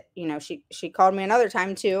said that, she called me another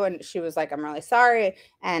time too. And she was like, I'm really sorry.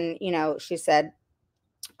 And, she said,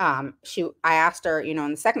 I asked her,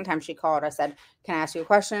 and the second time she called, I said, can I ask you a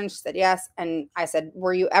question? She said, yes. And I said,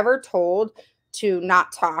 were you ever told to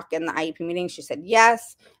not talk in the IEP meeting? She said,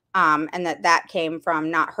 yes. And that came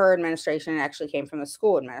from not her administration. It actually came from the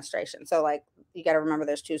school administration. So like, you got to remember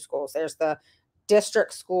there's two schools. There's the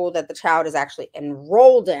district school that the child is actually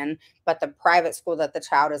enrolled in, but the private school that the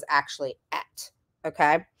child is actually at.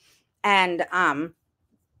 Okay. And,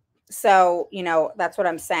 so, that's what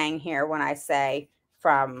I'm saying here when I say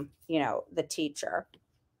from, the teacher.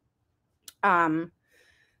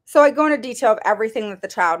 So I go into detail of everything that the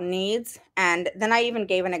child needs. And then I even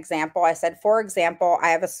gave an example. I said, for example, I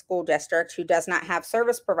have a school district who does not have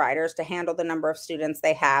service providers to handle the number of students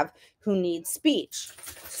they have who need speech.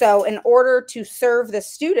 So in order to serve the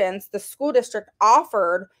students, the school district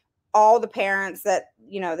offered all the parents that,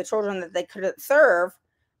 the children that they couldn't serve,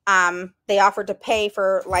 they offered to pay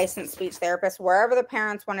for licensed speech therapists wherever the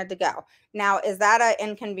parents wanted to go. Now, is that an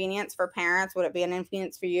inconvenience for parents? Would it be an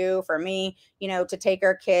inconvenience for you, for me, to take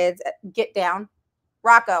our kids? Get down.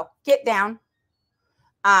 Rocco, get down.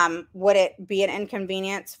 Would it be an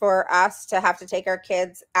inconvenience for us to have to take our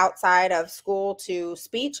kids outside of school to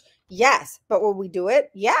speech? Yes. But will we do it?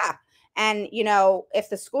 Yeah. And, if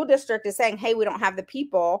the school district is saying, hey, we don't have the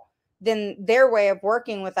people, then their way of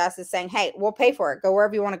working with us is saying, hey, we'll pay for it. Go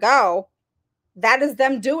wherever you want to go. That is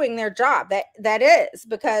them doing their job. That is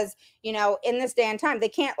because, in this day and time, they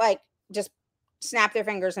can't just snap their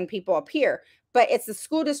fingers and people appear. But it's the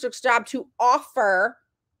school district's job to offer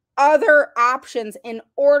other options in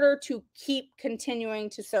order to keep continuing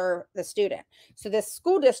to serve the student. So the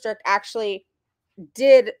school district actually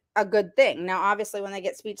did a good thing. Now, obviously, when they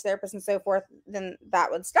get speech therapists and so forth, then that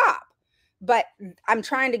would stop. But I'm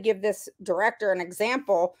trying to give this director an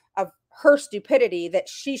example of her stupidity that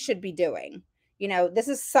she should be doing. This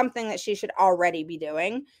is something that she should already be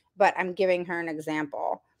doing, but I'm giving her an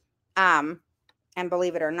example. And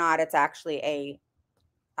believe it or not, it's actually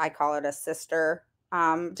I call it a sister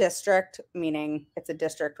district, meaning it's a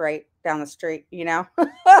district right down the street,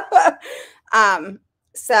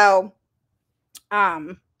 So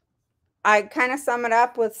I kind of sum it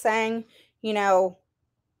up with saying,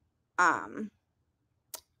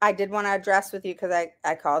 I did want to address with you because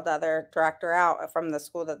I called the other director out from the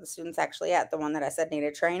school that the student's actually at, the one that I said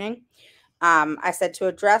needed training. I said to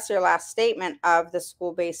address your last statement of the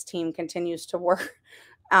school-based team continues to work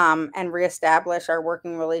and reestablish our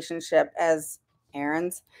working relationship as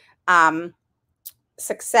errands.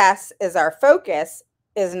 Success is our focus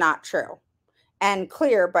is not true and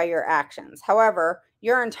clear by your actions. However,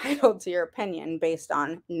 you're entitled to your opinion based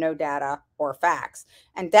on no data or facts,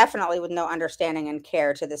 and definitely with no understanding and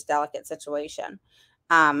care to this delicate situation.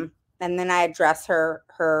 And then I address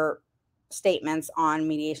her statements on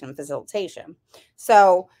mediation and facilitation.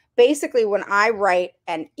 So basically, when I write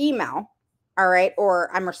an email, all right, or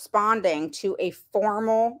I'm responding to a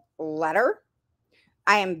formal letter,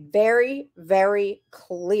 I am very, very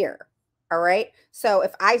clear. All right. So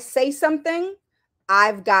if I say something,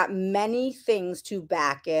 I've got many things to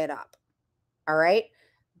back it up. All right.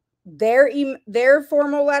 Their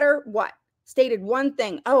formal letter, what? Stated one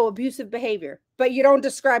thing. Oh, abusive behavior. But you don't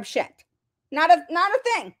describe shit. Not a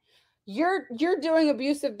thing. You're doing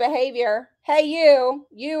abusive behavior. Hey,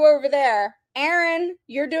 you over there. Aaron,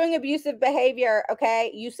 you're doing abusive behavior.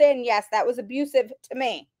 Okay. You saying yes, that was abusive to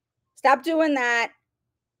me. Stop doing that.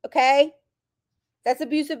 Okay. That's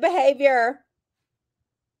abusive behavior.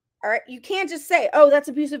 All right. You can't just say, oh, that's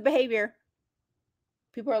abusive behavior.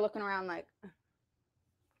 People are looking around like,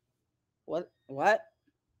 what?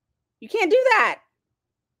 You can't do that.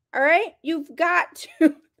 All right. You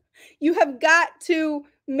have got to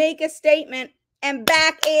make a statement and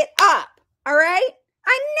back it up. All right.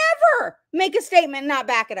 I never make a statement and not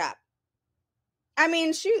back it up. I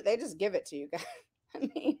mean, shoot, they just give it to you guys. I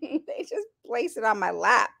mean, they just place it on my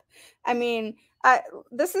lap. I mean,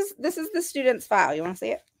 this is the student's file. You want to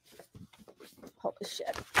see it? Holy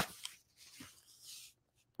shit.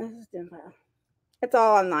 This is student file. It's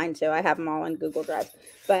all online too. I have them all in Google Drive.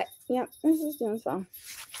 But yeah, this is student's file.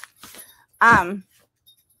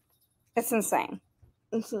 It's insane.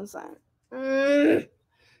 It's insane.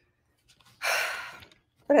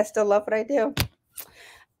 But I still love what I do.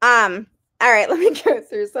 All right, let me go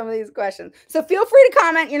through some of these questions. So feel free to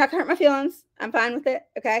comment. You're not gonna hurt my feelings. I'm fine with it.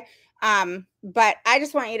 Okay. But I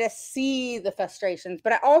just want you to see the frustrations.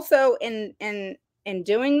 But I also in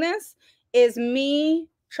doing this is me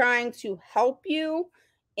trying to help you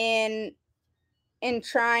in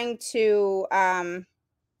trying to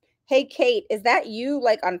hey Kate, is that you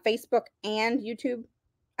like on Facebook and YouTube?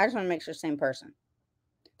 I just want to make sure same person.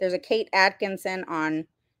 There's a Kate Atkinson on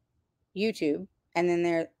YouTube, and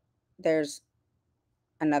then there's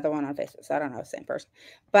another one on Facebook. So I don't know, same person.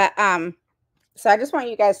 But so I just want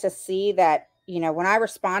you guys to see that, you know, when I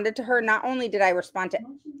responded to her, not only did I respond to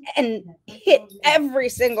and hit every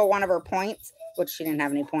single one of her points, which she didn't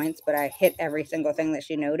have any points, but I hit every single thing that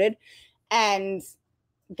she noted. And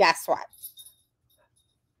guess what?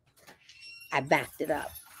 I backed it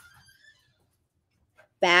up.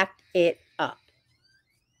 Backed it up.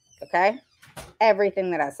 Okay?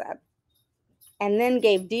 Everything that I said. And then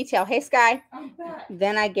gave detail. Hey, Sky.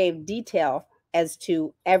 Then I gave detail as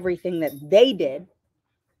to everything that they did,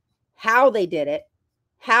 how they did it,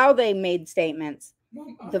 how they made statements,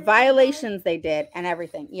 the violations they did, and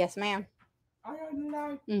everything. Yes, ma'am.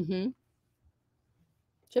 Mm-hmm. Did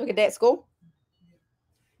you have a good day at school?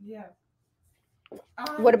 Yeah.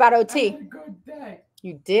 What about OT? I had a good day.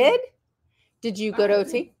 You did? Did you go to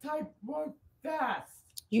OT? Type 1 fast.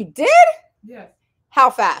 You did? Yes. How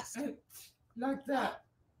fast? Like that.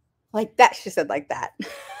 Like that. She said like that.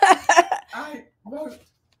 I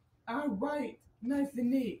write nice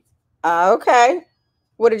and neat. Okay.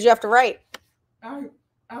 What did you have to write? About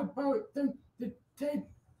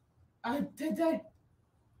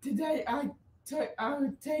today I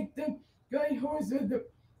would take the great horse with the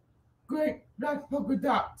great black polka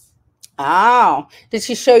dots. Oh. Did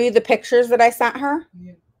she show you the pictures that I sent her?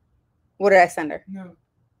 Yeah. What did I send her? No.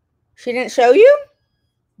 She didn't show you?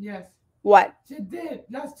 Yes. What? She did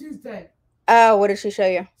last Tuesday. Oh, what did she show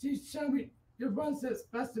you? She showed me the Runsets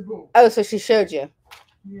Festival. Oh, so she showed you.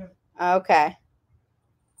 Yeah. Okay.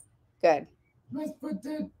 Good. Let's put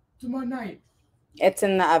it tomorrow night. It's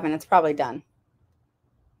in the oven. It's probably done.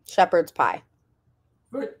 Shepherd's pie.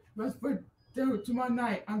 But let's put it tomorrow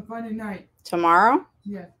night on Friday night. Tomorrow?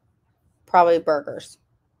 Yeah. Probably burgers.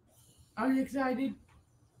 Are you excited?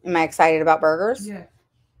 Am I excited about burgers? Yeah.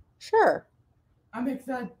 Sure. I'm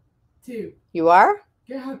excited too. You are?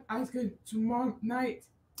 Can I have ice cream tomorrow night?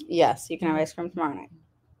 Yes, you can have ice cream tomorrow night.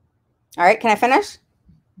 All right, can I finish?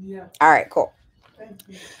 Yeah. All right, cool. Thank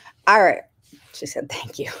you. All right. She said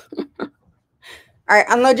thank you. All right,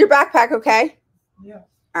 unload your backpack, okay? Yeah.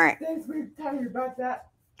 All right. Thanks for telling me about that.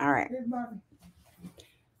 All right. Good morning.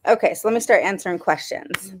 Okay, so let me start answering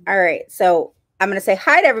questions. All right, so I'm going to say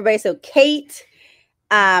hi to everybody. So Kate,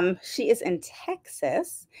 she is in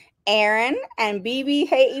Texas. Aaron and BB.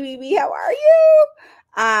 Hey, BB, how are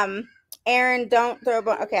you? Aaron, don't throw a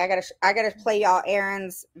bone. Okay, I gotta play y'all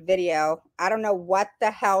Aaron's video. I don't know what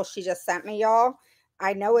the hell she just sent me, y'all.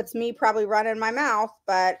 I know it's me probably running my mouth,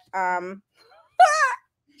 but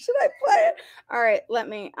Should I play it? All right, let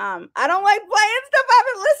me. I don't like playing stuff I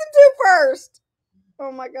haven't listened to first.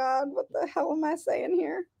 Oh my God, what the hell am I saying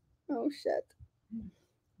here? Oh shit.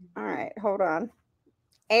 All right, hold on.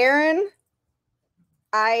 Erin,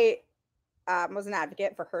 I was an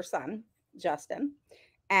advocate for her son, Justin,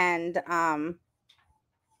 and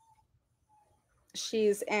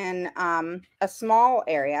she's in a small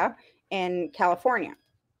area in California.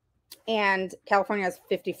 And California has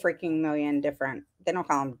 50 freaking million different, they don't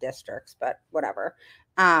call them districts, but whatever.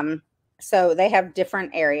 So they have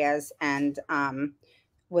different areas, and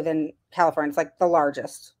within California, it's like the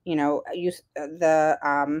largest, the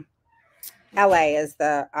LA is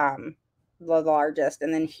the largest,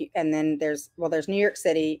 and then there's New York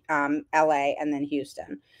City, LA, and then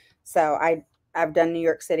Houston. So I've done New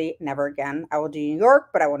York City, never again. I will do New York,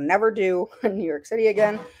 but I will never do New York City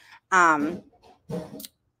again.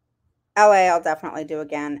 LA I'll definitely do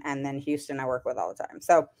again, and then Houston I work with all the time.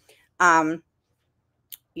 So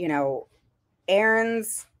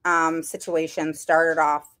Erin's situation started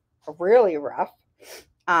off really rough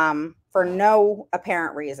for no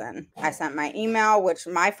apparent reason. I sent my email, which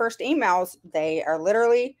my first emails, they are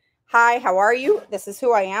literally, "Hi, how are you? This is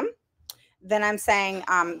who I am." Then I'm saying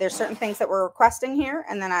there's certain things that we're requesting here,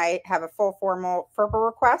 and then I have a full formal FERPA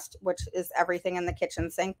request, which is everything in the kitchen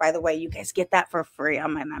sink. By the way, you guys get that for free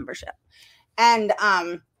on my membership. And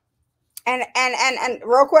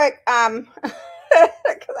real quick,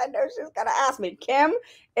 because I know she's gonna ask me, Kim,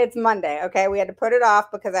 it's Monday, okay? We had to put it off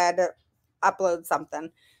because I had to upload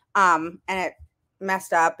something, and it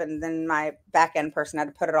messed up, and then my back end person had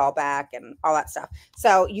to put it all back and all that stuff.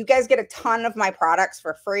 So you guys get a ton of my products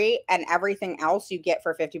for free, and everything else you get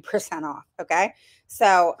for 50% off. Okay.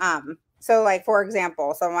 So, like, for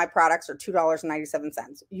example, some of my products are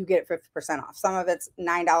 $2.97. You get it 50% off. Some of it's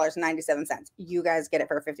 $9.97. You guys get it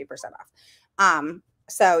for 50% off.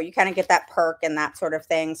 So you kind of get that perk and that sort of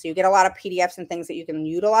thing. So you get a lot of PDFs and things that you can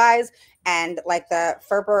utilize. And like the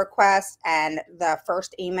FERPA request and the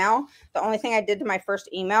first email, the only thing I did to my first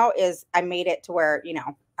email is I made it to where,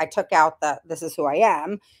 I took out "this is who I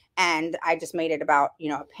am," and I just made it about,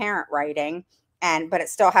 a parent writing. But it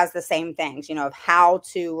still has the same things, of how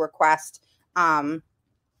to request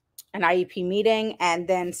an IEP meeting, and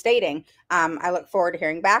then stating, I look forward to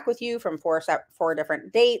hearing back with you from four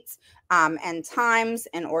different dates and times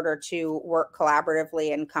in order to work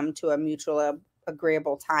collaboratively and come to a mutual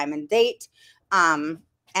agreeable time and date.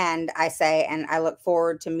 And I say, and I look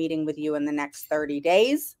forward to meeting with you in the next 30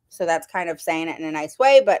 days. So that's kind of saying it in a nice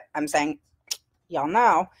way, but I'm saying, y'all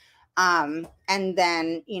know. And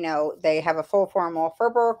then, they have a full formal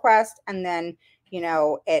FERPA request, and then,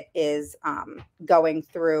 it is going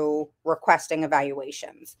through requesting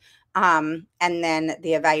evaluations. And then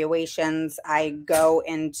the evaluations I go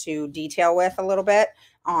into detail with a little bit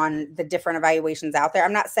on the different evaluations out there.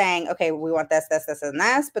 I'm not saying, okay, we want this, this, this, and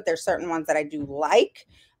this, but there's certain ones that I do like,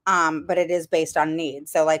 but it is based on need.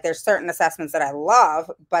 So like there's certain assessments that I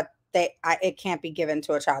love, but it can't be given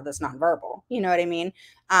to a child that's nonverbal. You know what I mean?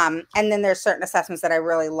 And then there's certain assessments that I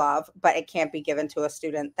really love, but it can't be given to a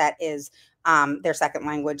student that is their second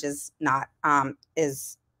language is not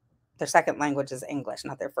their second language is English,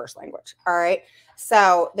 not their first language. All right.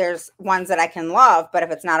 So there's ones that I can love, but if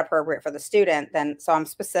it's not appropriate for the student, then so I'm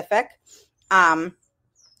specific. And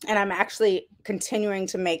I'm actually continuing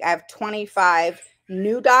to make, I have 25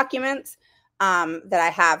 new documents that I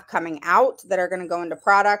have coming out that are going to go into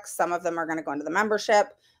products. Some of them are going to go into the membership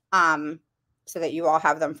so that you all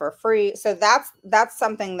have them for free. So that's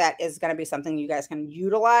something that is going to be something you guys can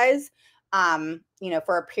utilize.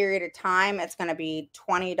 For a period of time. It's going to be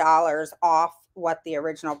 $20 off what the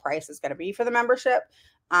original price is going to be for the membership.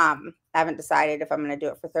 I haven't decided if I'm going to do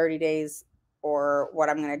it for 30 days or what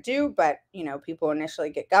I'm going to do, but people initially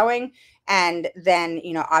get going, and then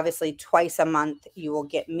obviously twice a month you will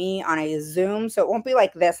get me on a Zoom. So it won't be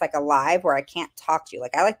like this, like a live where I can't talk to you.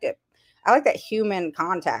 Like I like that human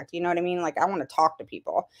contact. You know what I mean? Like I want to talk to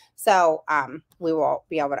people. So we will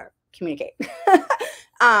be able to communicate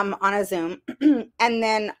on a Zoom. And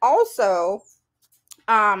then also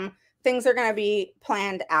things are going to be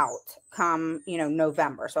planned out come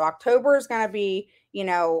November. So October is going to be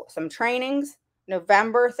some trainings.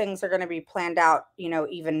 November, things are going to be planned out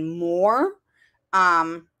even more,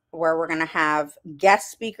 where we're going to have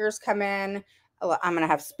guest speakers come in. I'm going to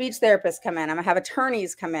have speech therapists come in. I'm going to have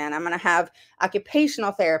attorneys come in. I'm going to have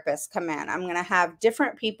occupational therapists come in. I'm going to have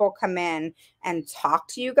different people come in and talk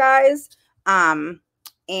to you guys.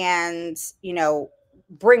 And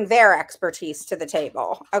bring their expertise to the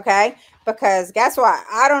table. Okay. Because guess what?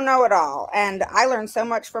 I don't know it all. And I learned so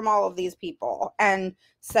much from all of these people. And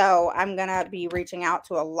so I'm going to be reaching out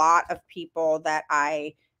to a lot of people that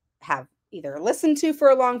I have either listened to for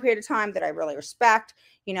a long period of time that I really respect.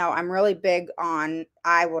 I'm really big on,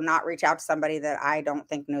 I will not reach out to somebody that I don't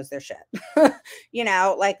think knows their shit.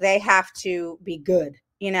 Like they have to be good,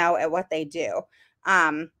 at what they do.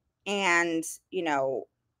 And,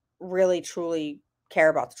 really truly care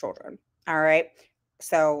about the children. All right.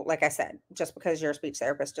 So, like I said, just because you're a speech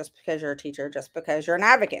therapist, just because you're a teacher, just because you're an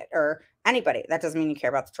advocate or anybody, that doesn't mean you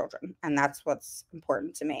care about the children. And that's what's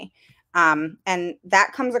important to me. And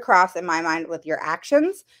that comes across in my mind with your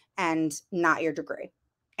actions and not your degree.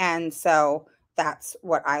 And so that's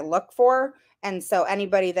what I look for. And so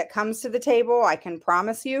anybody that comes to the table, I can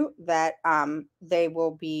promise you that they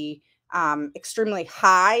will be extremely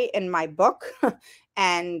high in my book.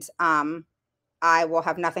 And I will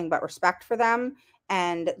have nothing but respect for them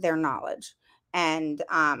and their knowledge. And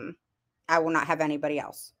I will not have anybody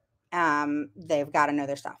else. They've got to know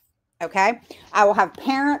their stuff. Okay. I will have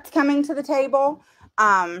parents coming to the table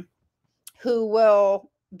who will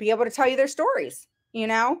be able to tell you their stories,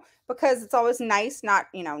 because it's always nice, not,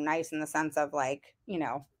 nice in the sense of like,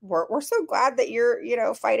 we're so glad that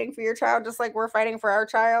you're, fighting for your child, just like we're fighting for our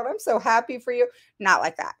child. I'm so happy for you. Not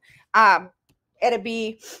like that. It'd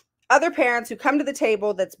be other parents who come to the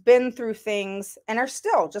table that's been through things and are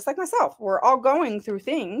still just like myself. We're all going through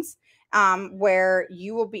things where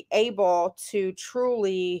you will be able to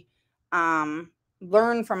truly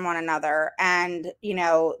learn from one another. And,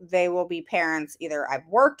 they will be parents either I've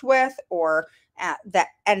worked with or that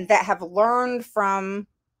have learned from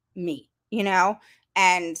me,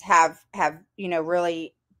 and have,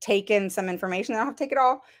 really taken some information. I don't have to take it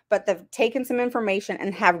all, but they've taken some information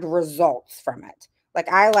and have results from it. Like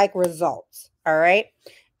I like results. All right.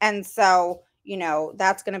 And so,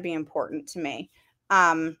 that's going to be important to me.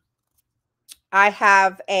 I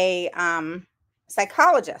have a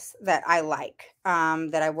psychologist that I like,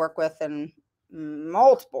 that I work with in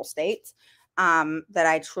multiple states, that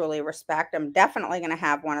I truly respect. I'm definitely going to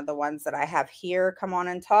have one of the ones that I have here come on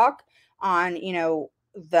and talk on,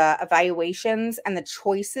 the evaluations and the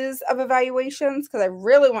choices of evaluations, because I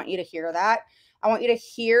really want you to hear that. I want you to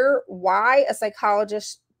hear why a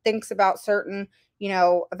psychologist thinks about certain,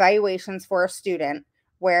 evaluations for a student,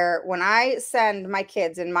 where when I send my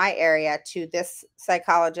kids in my area to this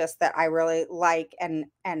psychologist that I really like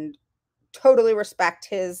and totally respect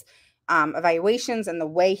his evaluations and the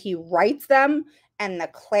way he writes them and the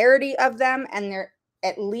clarity of them, and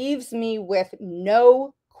it leaves me with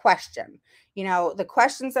no question. The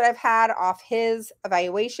questions that I've had off his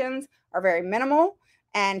evaluations are very minimal,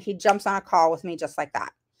 and he jumps on a call with me just like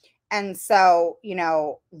that. And so,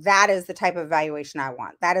 that is the type of evaluation I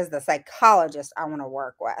want. That is the psychologist I want to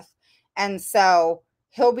work with. And so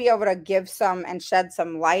he'll be able to give some and shed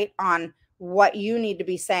some light on what you need to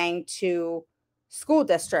be saying to school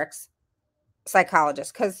districts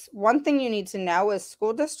psychologists. Because one thing you need to know is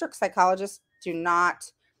school district psychologists do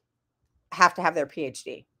not have to have their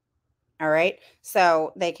PhD. All right.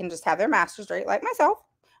 So they can just have their master's degree like myself.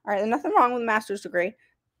 All right. There's nothing wrong with a master's degree.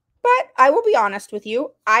 But I will be honest with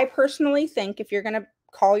you. I personally think if you're going to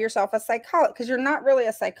call yourself a psychologist, because you're not really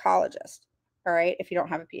a psychologist, all right, if you don't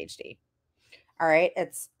have a PhD, all right,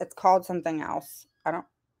 it's called something else.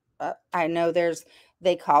 I know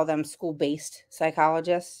they call them school-based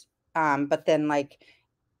psychologists, but then like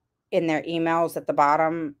in their emails at the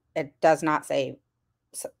bottom, it does not say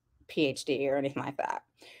PhD or anything like that.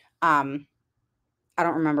 I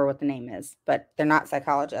don't remember what the name is, but they're not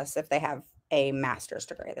psychologists if they have a master's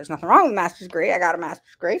degree. There's nothing wrong with a master's degree. I got a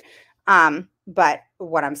master's degree. But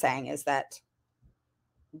what I'm saying is that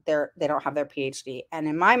they don't have their PhD. And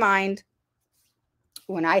in my mind,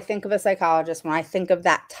 when I think of a psychologist, when I think of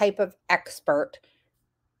that type of expert,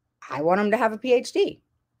 I want them to have a PhD.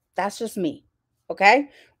 That's just me. Okay.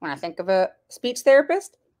 When I think of a speech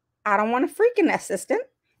therapist, I don't want a freaking assistant.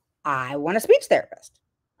 I want a speech therapist.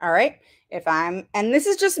 All right. And this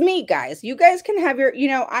is just me, guys. You guys can have your,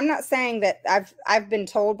 I'm not saying that I've been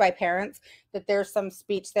told by parents that there's some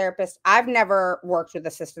speech therapist. I've never worked with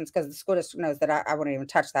assistants because the school district knows that I wouldn't even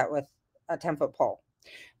touch that with a 10-foot pole.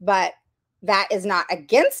 But that is not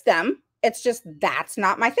against them. It's just, that's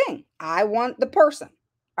not my thing. I want the person.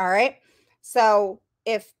 All right. So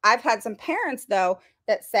if I've had some parents though,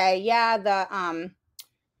 that say, yeah, the,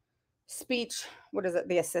 speech, what is it?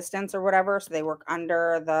 The assistants or whatever. So they work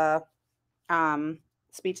under the,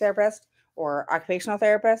 speech therapist or occupational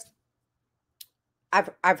therapist.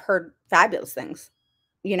 I've heard fabulous things,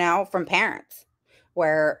 from parents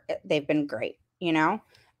where they've been great. you know?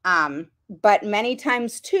 But many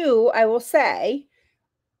times too, I will say,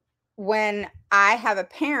 when I have a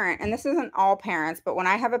parent, and this isn't all parents, but when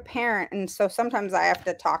I have a parent, and so sometimes I have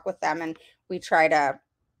to talk with them and we try to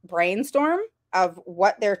brainstorm of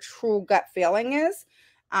what their true gut feeling is.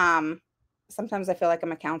 Sometimes I feel like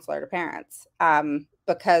I'm a counselor to parents,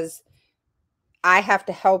 because I have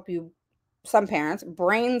to help you, some parents,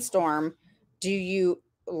 brainstorm. Do you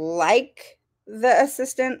like the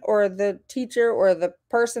assistant or the teacher or the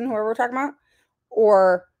person, whoever we're talking about,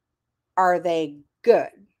 or are they good?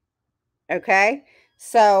 Okay.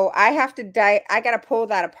 So I have to I got to pull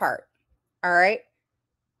that apart. All right.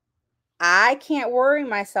 I can't worry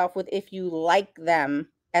myself with if you like them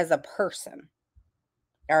as a person.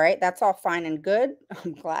 All right. That's all fine and good.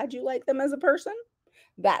 I'm glad you like them as a person.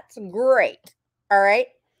 That's great. All right.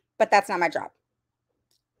 But that's not my job.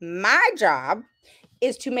 My job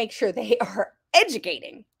is to make sure they are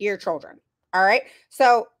educating your children. All right.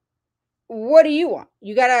 So what do you want?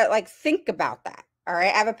 You got to like think about that. All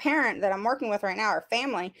right. I have a parent that I'm working with right now, or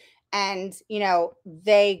family, and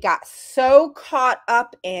they got so caught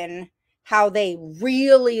up in how they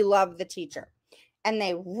really love the teacher and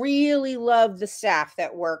they really love the staff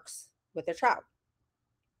that works with their child.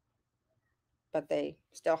 But they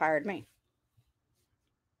still hired me.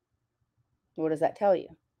 What does that tell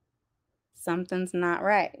you? Something's not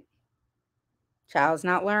right. Child's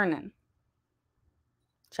not learning.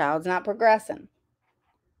 Child's not progressing.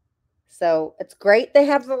 So it's great they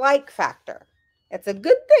have the like factor. It's a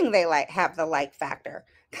good thing they have the like factor.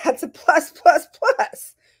 That's a plus, plus,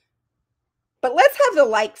 plus. But let's have the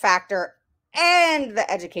like factor and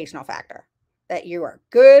the educational factor, that you are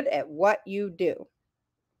good at what you do.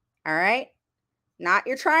 All right? Not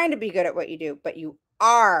you're trying to be good at what you do, but you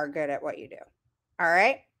are good at what you do. All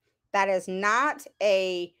right? That is not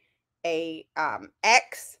a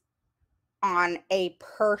X on a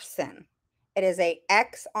person. It is a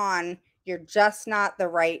X on you're just not the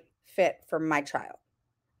right fit for my child.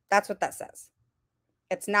 That's what that says.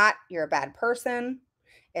 It's not you're a bad person.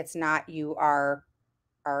 It's not you are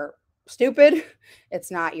stupid.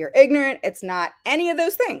 It's not you're ignorant. It's not any of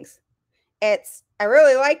those things. It's I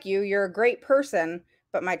really like you. You're a great person,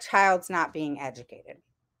 but my child's not being educated.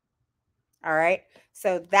 All right.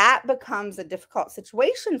 So that becomes a difficult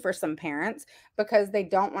situation for some parents because they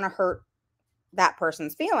don't want to hurt that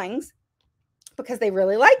person's feelings because they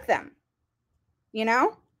really like them,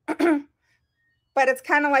 But it's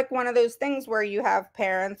kind of like one of those things where you have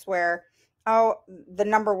parents where, oh, the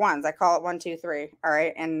number ones, I call it 1, 2, 3. All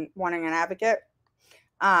right. And wanting an advocate.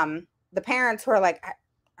 The parents who are like,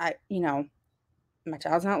 I my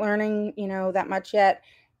child's not learning, that much yet,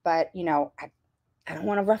 but, I don't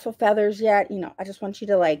want to ruffle feathers yet. I just want you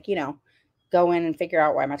to go in and figure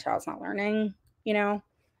out why my child's not learning,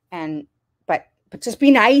 and, but just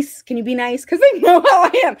be nice. Can you be nice? Cause they know how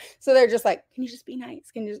I am. So they're just like, can you just be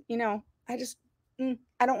nice? Can you,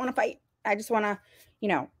 I don't want to fight. I just want to,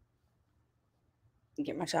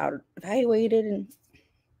 get my child evaluated. And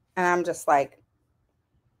I'm just like,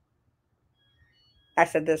 I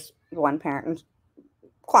said this one parent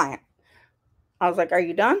client, I was like, are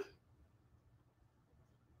you done?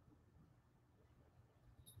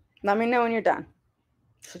 Let me know when you're done.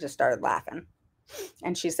 She just started laughing.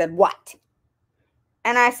 And she said, what?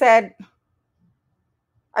 And I said,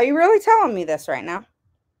 are you really telling me this right now?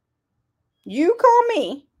 You call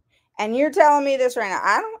me and you're telling me this right now.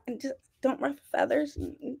 I don't ruffle feathers.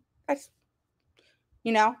 This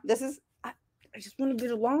is, I just want to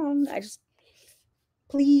get along.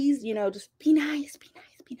 Please, just be nice, be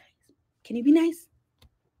nice, be nice. Can you be nice?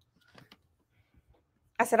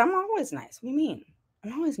 I said, I'm always nice. What do you mean?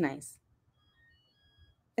 I'm always nice.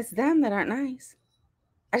 It's them that aren't nice.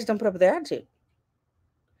 I just don't put up with their attitude.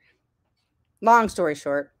 Long story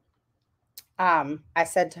short, I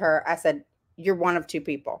said to her, you're one of two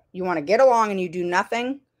people. You want to get along and you do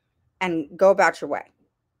nothing and go about your way.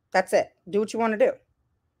 That's it. Do what you want to do.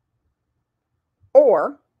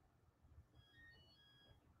 Or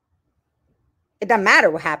it doesn't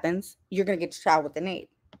matter what happens. You're going to get your child what they need.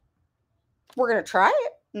 We're going to try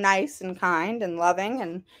it nice and kind and loving,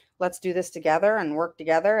 and let's do this together and work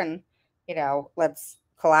together, and, let's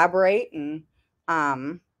collaborate and,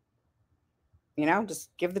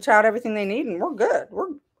 just give the child everything they need and we're good. We're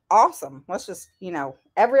awesome. Let's just,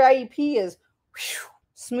 every IEP is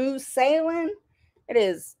smooth sailing. It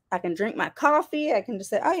is. I can drink my coffee. I can just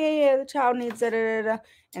say, oh, yeah, the child needs it.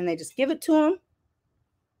 And they just give it to them.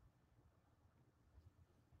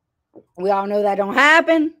 We all know that don't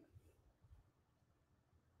happen.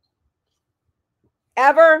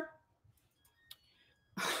 Ever.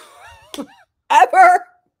 Ever.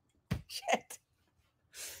 Shit.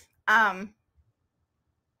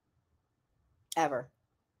 Ever.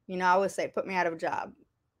 You know, I always say, put me out of a job.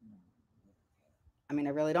 I mean,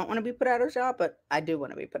 I really don't want to be put out of a job, but I do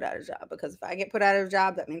want to be put out of a job, because if I get put out of a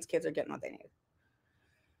job, that means kids are getting what they need.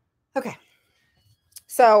 Okay.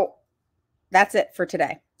 So that's it for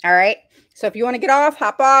today. All right. So if you want to get off,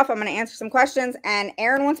 hop off. I'm going to answer some questions. And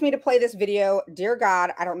Aaron wants me to play this video. Dear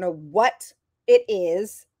God, I don't know what it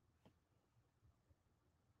is.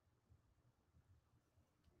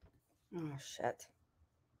 Oh, shit.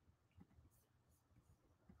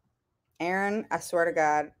 Aaron, I swear to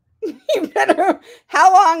God, you better.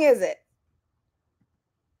 How long is it?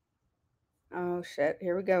 Oh, shit.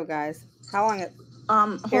 Here we go, guys. How long is it?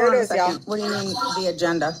 Here it is, y'all. What do you mean the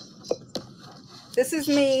agenda? This is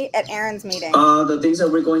me at Aaron's meeting. The things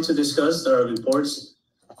that we're going to discuss are reports.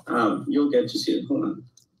 You'll get to see it. Hold on.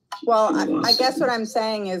 Well, I guess what I'm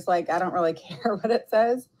saying is, like, I don't really care what it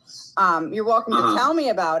says. You're welcome to tell me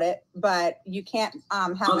about it, but you can't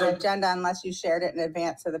have an agenda unless you shared it in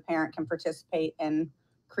advance so the parent can participate in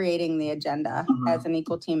creating the agenda as an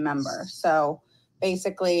equal team member. So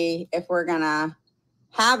basically, if we're going to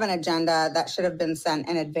have an agenda, that should have been sent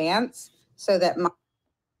in advance so that my...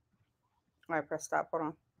 Oh, I pressed stop. Hold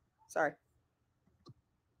on. Sorry.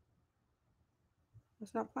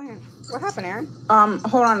 It's not playing. What happened, Aaron?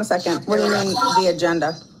 Hold on a second. What do you mean the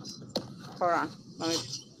agenda? Hold on. Let me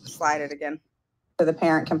slide it again. So the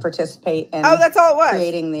parent can participate in that's all it was.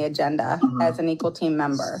 Creating the agenda as an equal team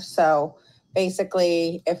member. So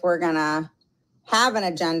basically, if we're going to have an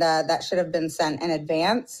agenda, that should have been sent in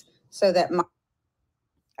advance so that my...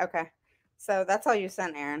 Okay. So that's all you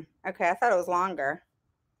sent, Aaron. Okay. I thought it was longer.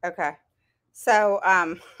 Okay. So,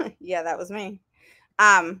 yeah, that was me.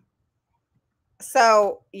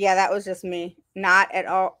 So yeah, that was just me. Not at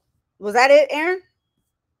all. Was that it, Aaron?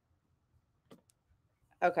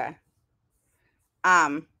 Okay.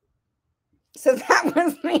 So that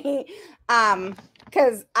was me.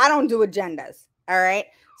 Because I don't do agendas. All right.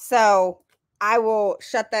 So I will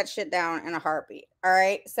shut that shit down in a heartbeat. All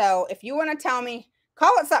right. So if you want to tell me,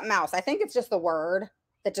 call it something else. I think it's just the word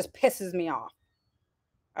that just pisses me off.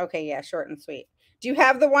 Okay, yeah, short and sweet. Do you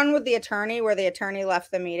have the one with the attorney where the attorney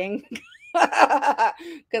left the meeting?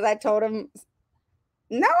 Because I told him,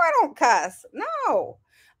 no, I don't cuss. No,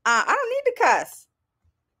 I don't need to cuss.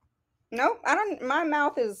 No, I don't. My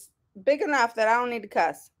mouth is big enough that I don't need to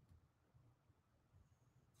cuss.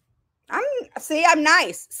 I'm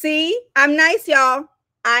nice. See, I'm nice, y'all.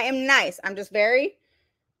 I am nice. I'm just very,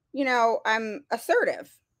 I'm assertive.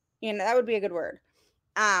 That would be a good word.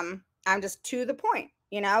 I'm just to the point.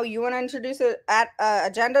 You want to introduce an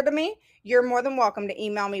agenda to me? You're more than welcome to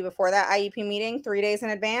email me before that IEP meeting 3 days in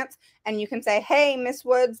advance. And you can say, hey, Miss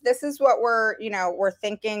Woods, this is what we're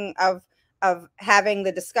thinking of having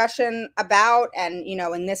the discussion about. And,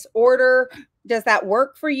 in this order, does that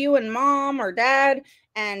work for you and mom or dad?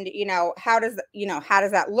 And, how does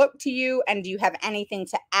that look to you? And do you have anything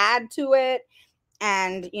to add to it?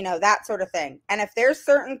 And, that sort of thing. And if there's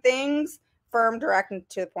certain things, firm, direct, and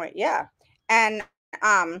to the point. Yeah. And,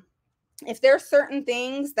 if there's certain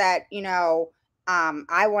things that,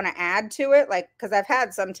 I want to add to it, like, because I've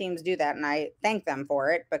had some teams do that and I thank them for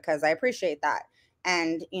it because I appreciate that.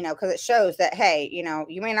 And, because it shows that, hey,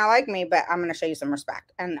 you may not like me, but I'm going to show you some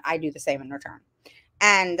respect. And I do the same in return.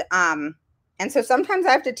 And so sometimes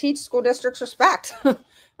I have to teach school districts respect.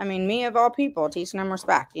 I mean, me of all people, teaching them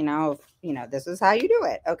respect, this is how you do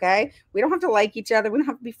it. Okay. We don't have to like each other. We don't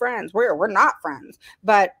have to be friends. We're not friends.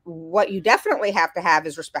 But what you definitely have to have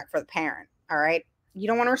is respect for the parent. All right. You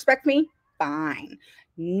don't want to respect me? Fine.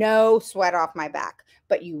 No sweat off my back,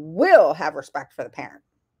 but you will have respect for the parent.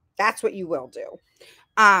 That's what you will do.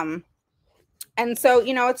 And so,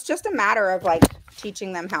 it's just a matter of like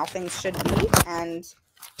teaching them how things should be. And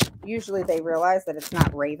usually they realize that it's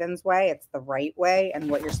not Raven's way, it's the right way and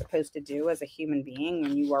what you're supposed to do as a human being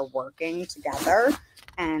when you are working together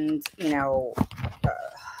and,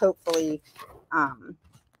 hopefully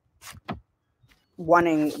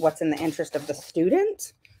wanting what's in the interest of the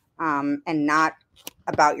student and not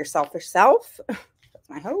about your selfish self. That's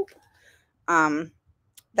my hope.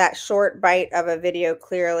 That short bite of a video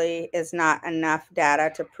clearly is not enough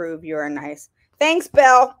data to prove you are nice. Thanks,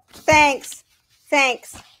 Bill. Thanks.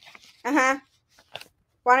 Why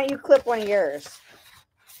don't you clip one of yours?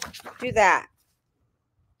 Do that.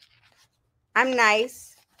 I'm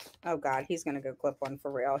nice. Oh, God, he's going to go clip one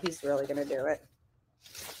for real. He's really going to do it.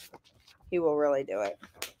 He will really do it.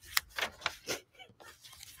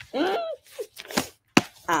 Go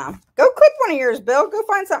clip one of yours, Bill. Go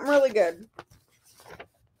find something really good.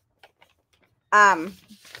 I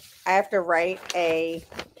have to write a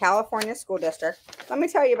California school district let me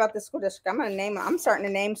tell you about the school district. I'm starting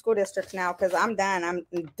to name school districts now because I'm done. I'm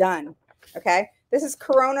done. Okay. This is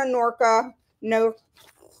Corona Norco SELPA.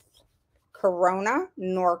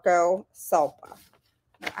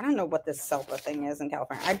 I don't know what this SELPA thing is in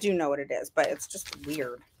California. I do know what it is, but it's just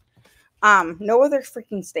weird. No other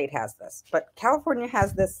freaking state has this, but California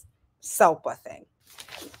has this SELPA thing.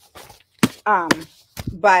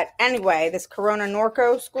 But anyway, this Corona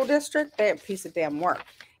Norco school district, they have a piece of damn work.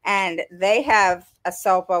 And they have a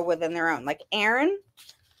SELPA within their own. Like Erin,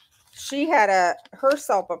 she had her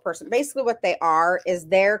SELPA person. Basically what they are is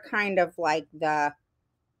they're kind of like the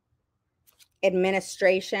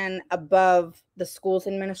administration above the school's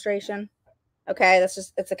administration. Okay,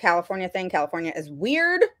 it's a California thing. California is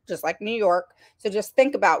weird, just like New York. So just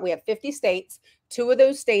think about, we have 50 states. 2 of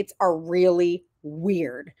those states are really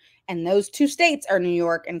weird. And those 2 states are New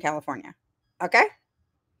York and California. Okay?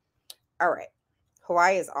 All right.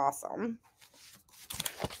 Hawaii is awesome.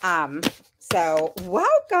 So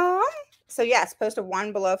welcome. So yes, post a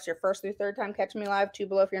 1 below if it's your first through third time catching me live, 2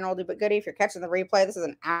 below if you're an oldie but goodie. If you're catching the replay, this is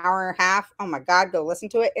an hour and a half. Oh my God, go listen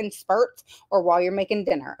to it in spurts or while you're making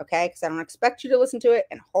dinner, okay? Because I don't expect you to listen to it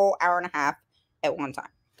in a whole hour and a half at one time.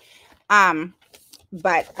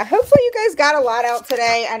 But hopefully you guys got a lot out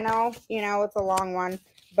today. I know, it's a long one,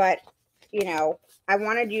 but I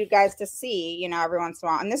wanted you guys to see, every once in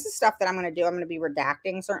a while. And this is stuff that I'm going to do. I'm going to be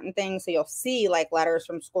redacting certain things. So you'll see like letters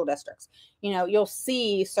from school districts. You'll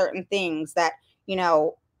see certain things that,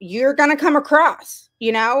 you're going to come across,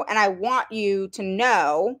 and I want you to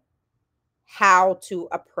know how to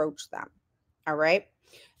approach them. All right.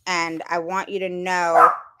 And I want you to know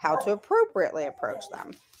how to appropriately approach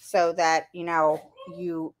them so that, you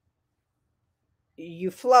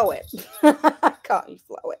flow it. I call you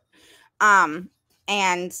flow it.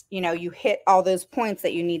 And, you hit all those points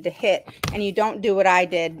that you need to hit, and you don't do what I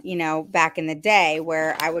did, back in the day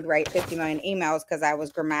where I would write 50 million emails because I was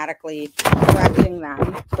grammatically correcting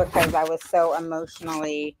them because I was so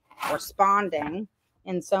emotionally responding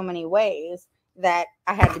in so many ways that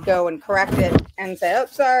I had to go and correct it and say, oh,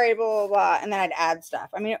 sorry, blah, blah, blah. And then I'd add stuff.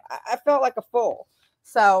 I mean, I felt like a fool.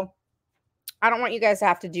 So I don't want you guys to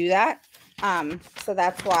have to do that. So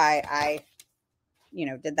that's why I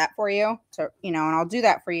did that for you. So, and I'll do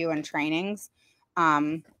that for you in trainings,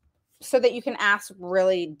 so that you can ask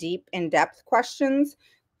really deep, in-depth questions.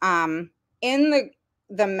 In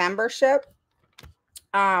the membership,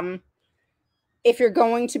 if you're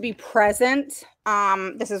going to be present,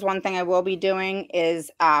 this is one thing I will be doing is,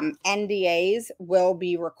 NDAs will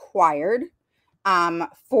be required,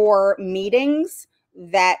 for meetings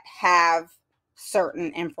that have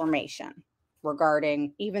certain information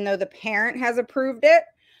regarding, even though the parent has approved it,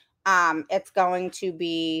 it's going to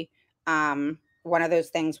be one of those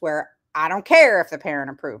things where I don't care if the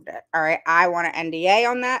parent approved it. All right. I want an NDA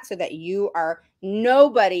on that so that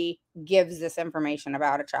nobody gives this information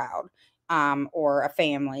about a child or a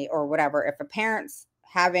family or whatever. If a parent's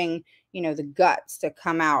having, the guts to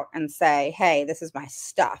come out and say, hey, this is my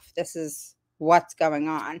stuff. This is what's going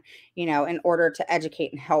on, in order to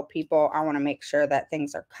educate and help people. I want to make sure that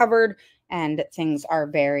things are covered and things are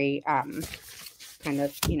very kind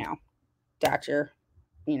of, dot your,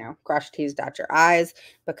 cross your T's, dot your I's,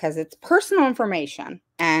 because it's personal information.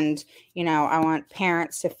 And, I want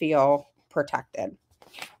parents to feel protected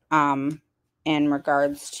in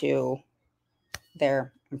regards to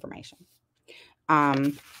their information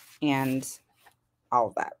and all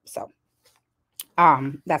of that. So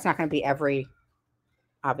that's not going to be every,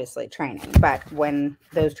 obviously, training, but when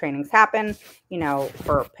those trainings happen,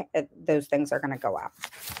 for those things are going to go out.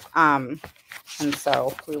 And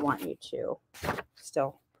so we want you to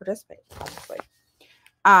still participate, obviously.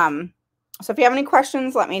 So if you have any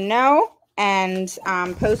questions, let me know, and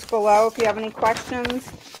post below if you have any questions.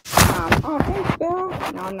 Oh, thanks, Bill.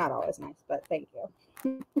 No, I'm not always nice, but thank you.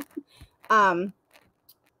 Firm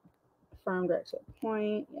direct to the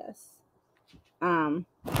point. Yes.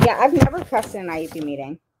 Yeah, I've never cussed in an IEP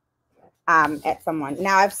meeting at someone.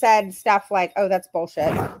 Now, I've said stuff like, oh, that's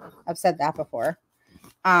bullshit. I've said that before.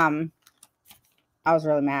 I was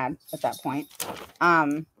really mad at that point.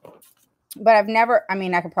 But I've never,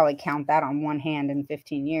 I could probably count that on one hand in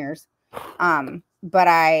 15 years.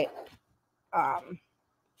 But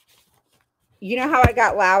you know how I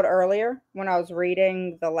got loud earlier when I was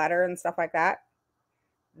reading the letter and stuff like that?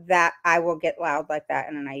 That I will get loud like that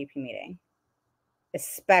in an IEP meeting,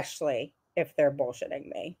 especially if they're bullshitting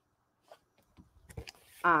me.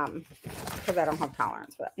 Because I don't have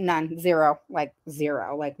tolerance for that. None. Zero. Like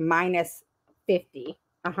minus 50,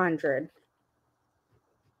 100,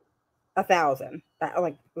 1,000. That,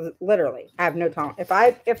 like, literally, I have no tolerance. If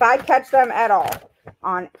I catch them at all,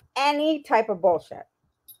 on any type of bullshit.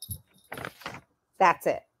 That's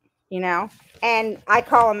it, you know? And I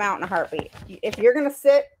call them out in a heartbeat. If you're going to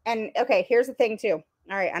sit and, okay, here's the thing too.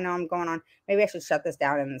 All right, I know I'm going on. Maybe I should shut this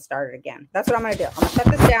down and then start it again. That's what I'm going to do. I'm going to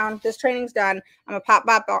shut this down. This training's done. I'm going to pop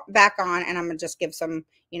back on, and I'm going to just give some,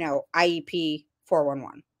 you know, IEP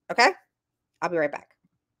 411. Okay? I'll be right back.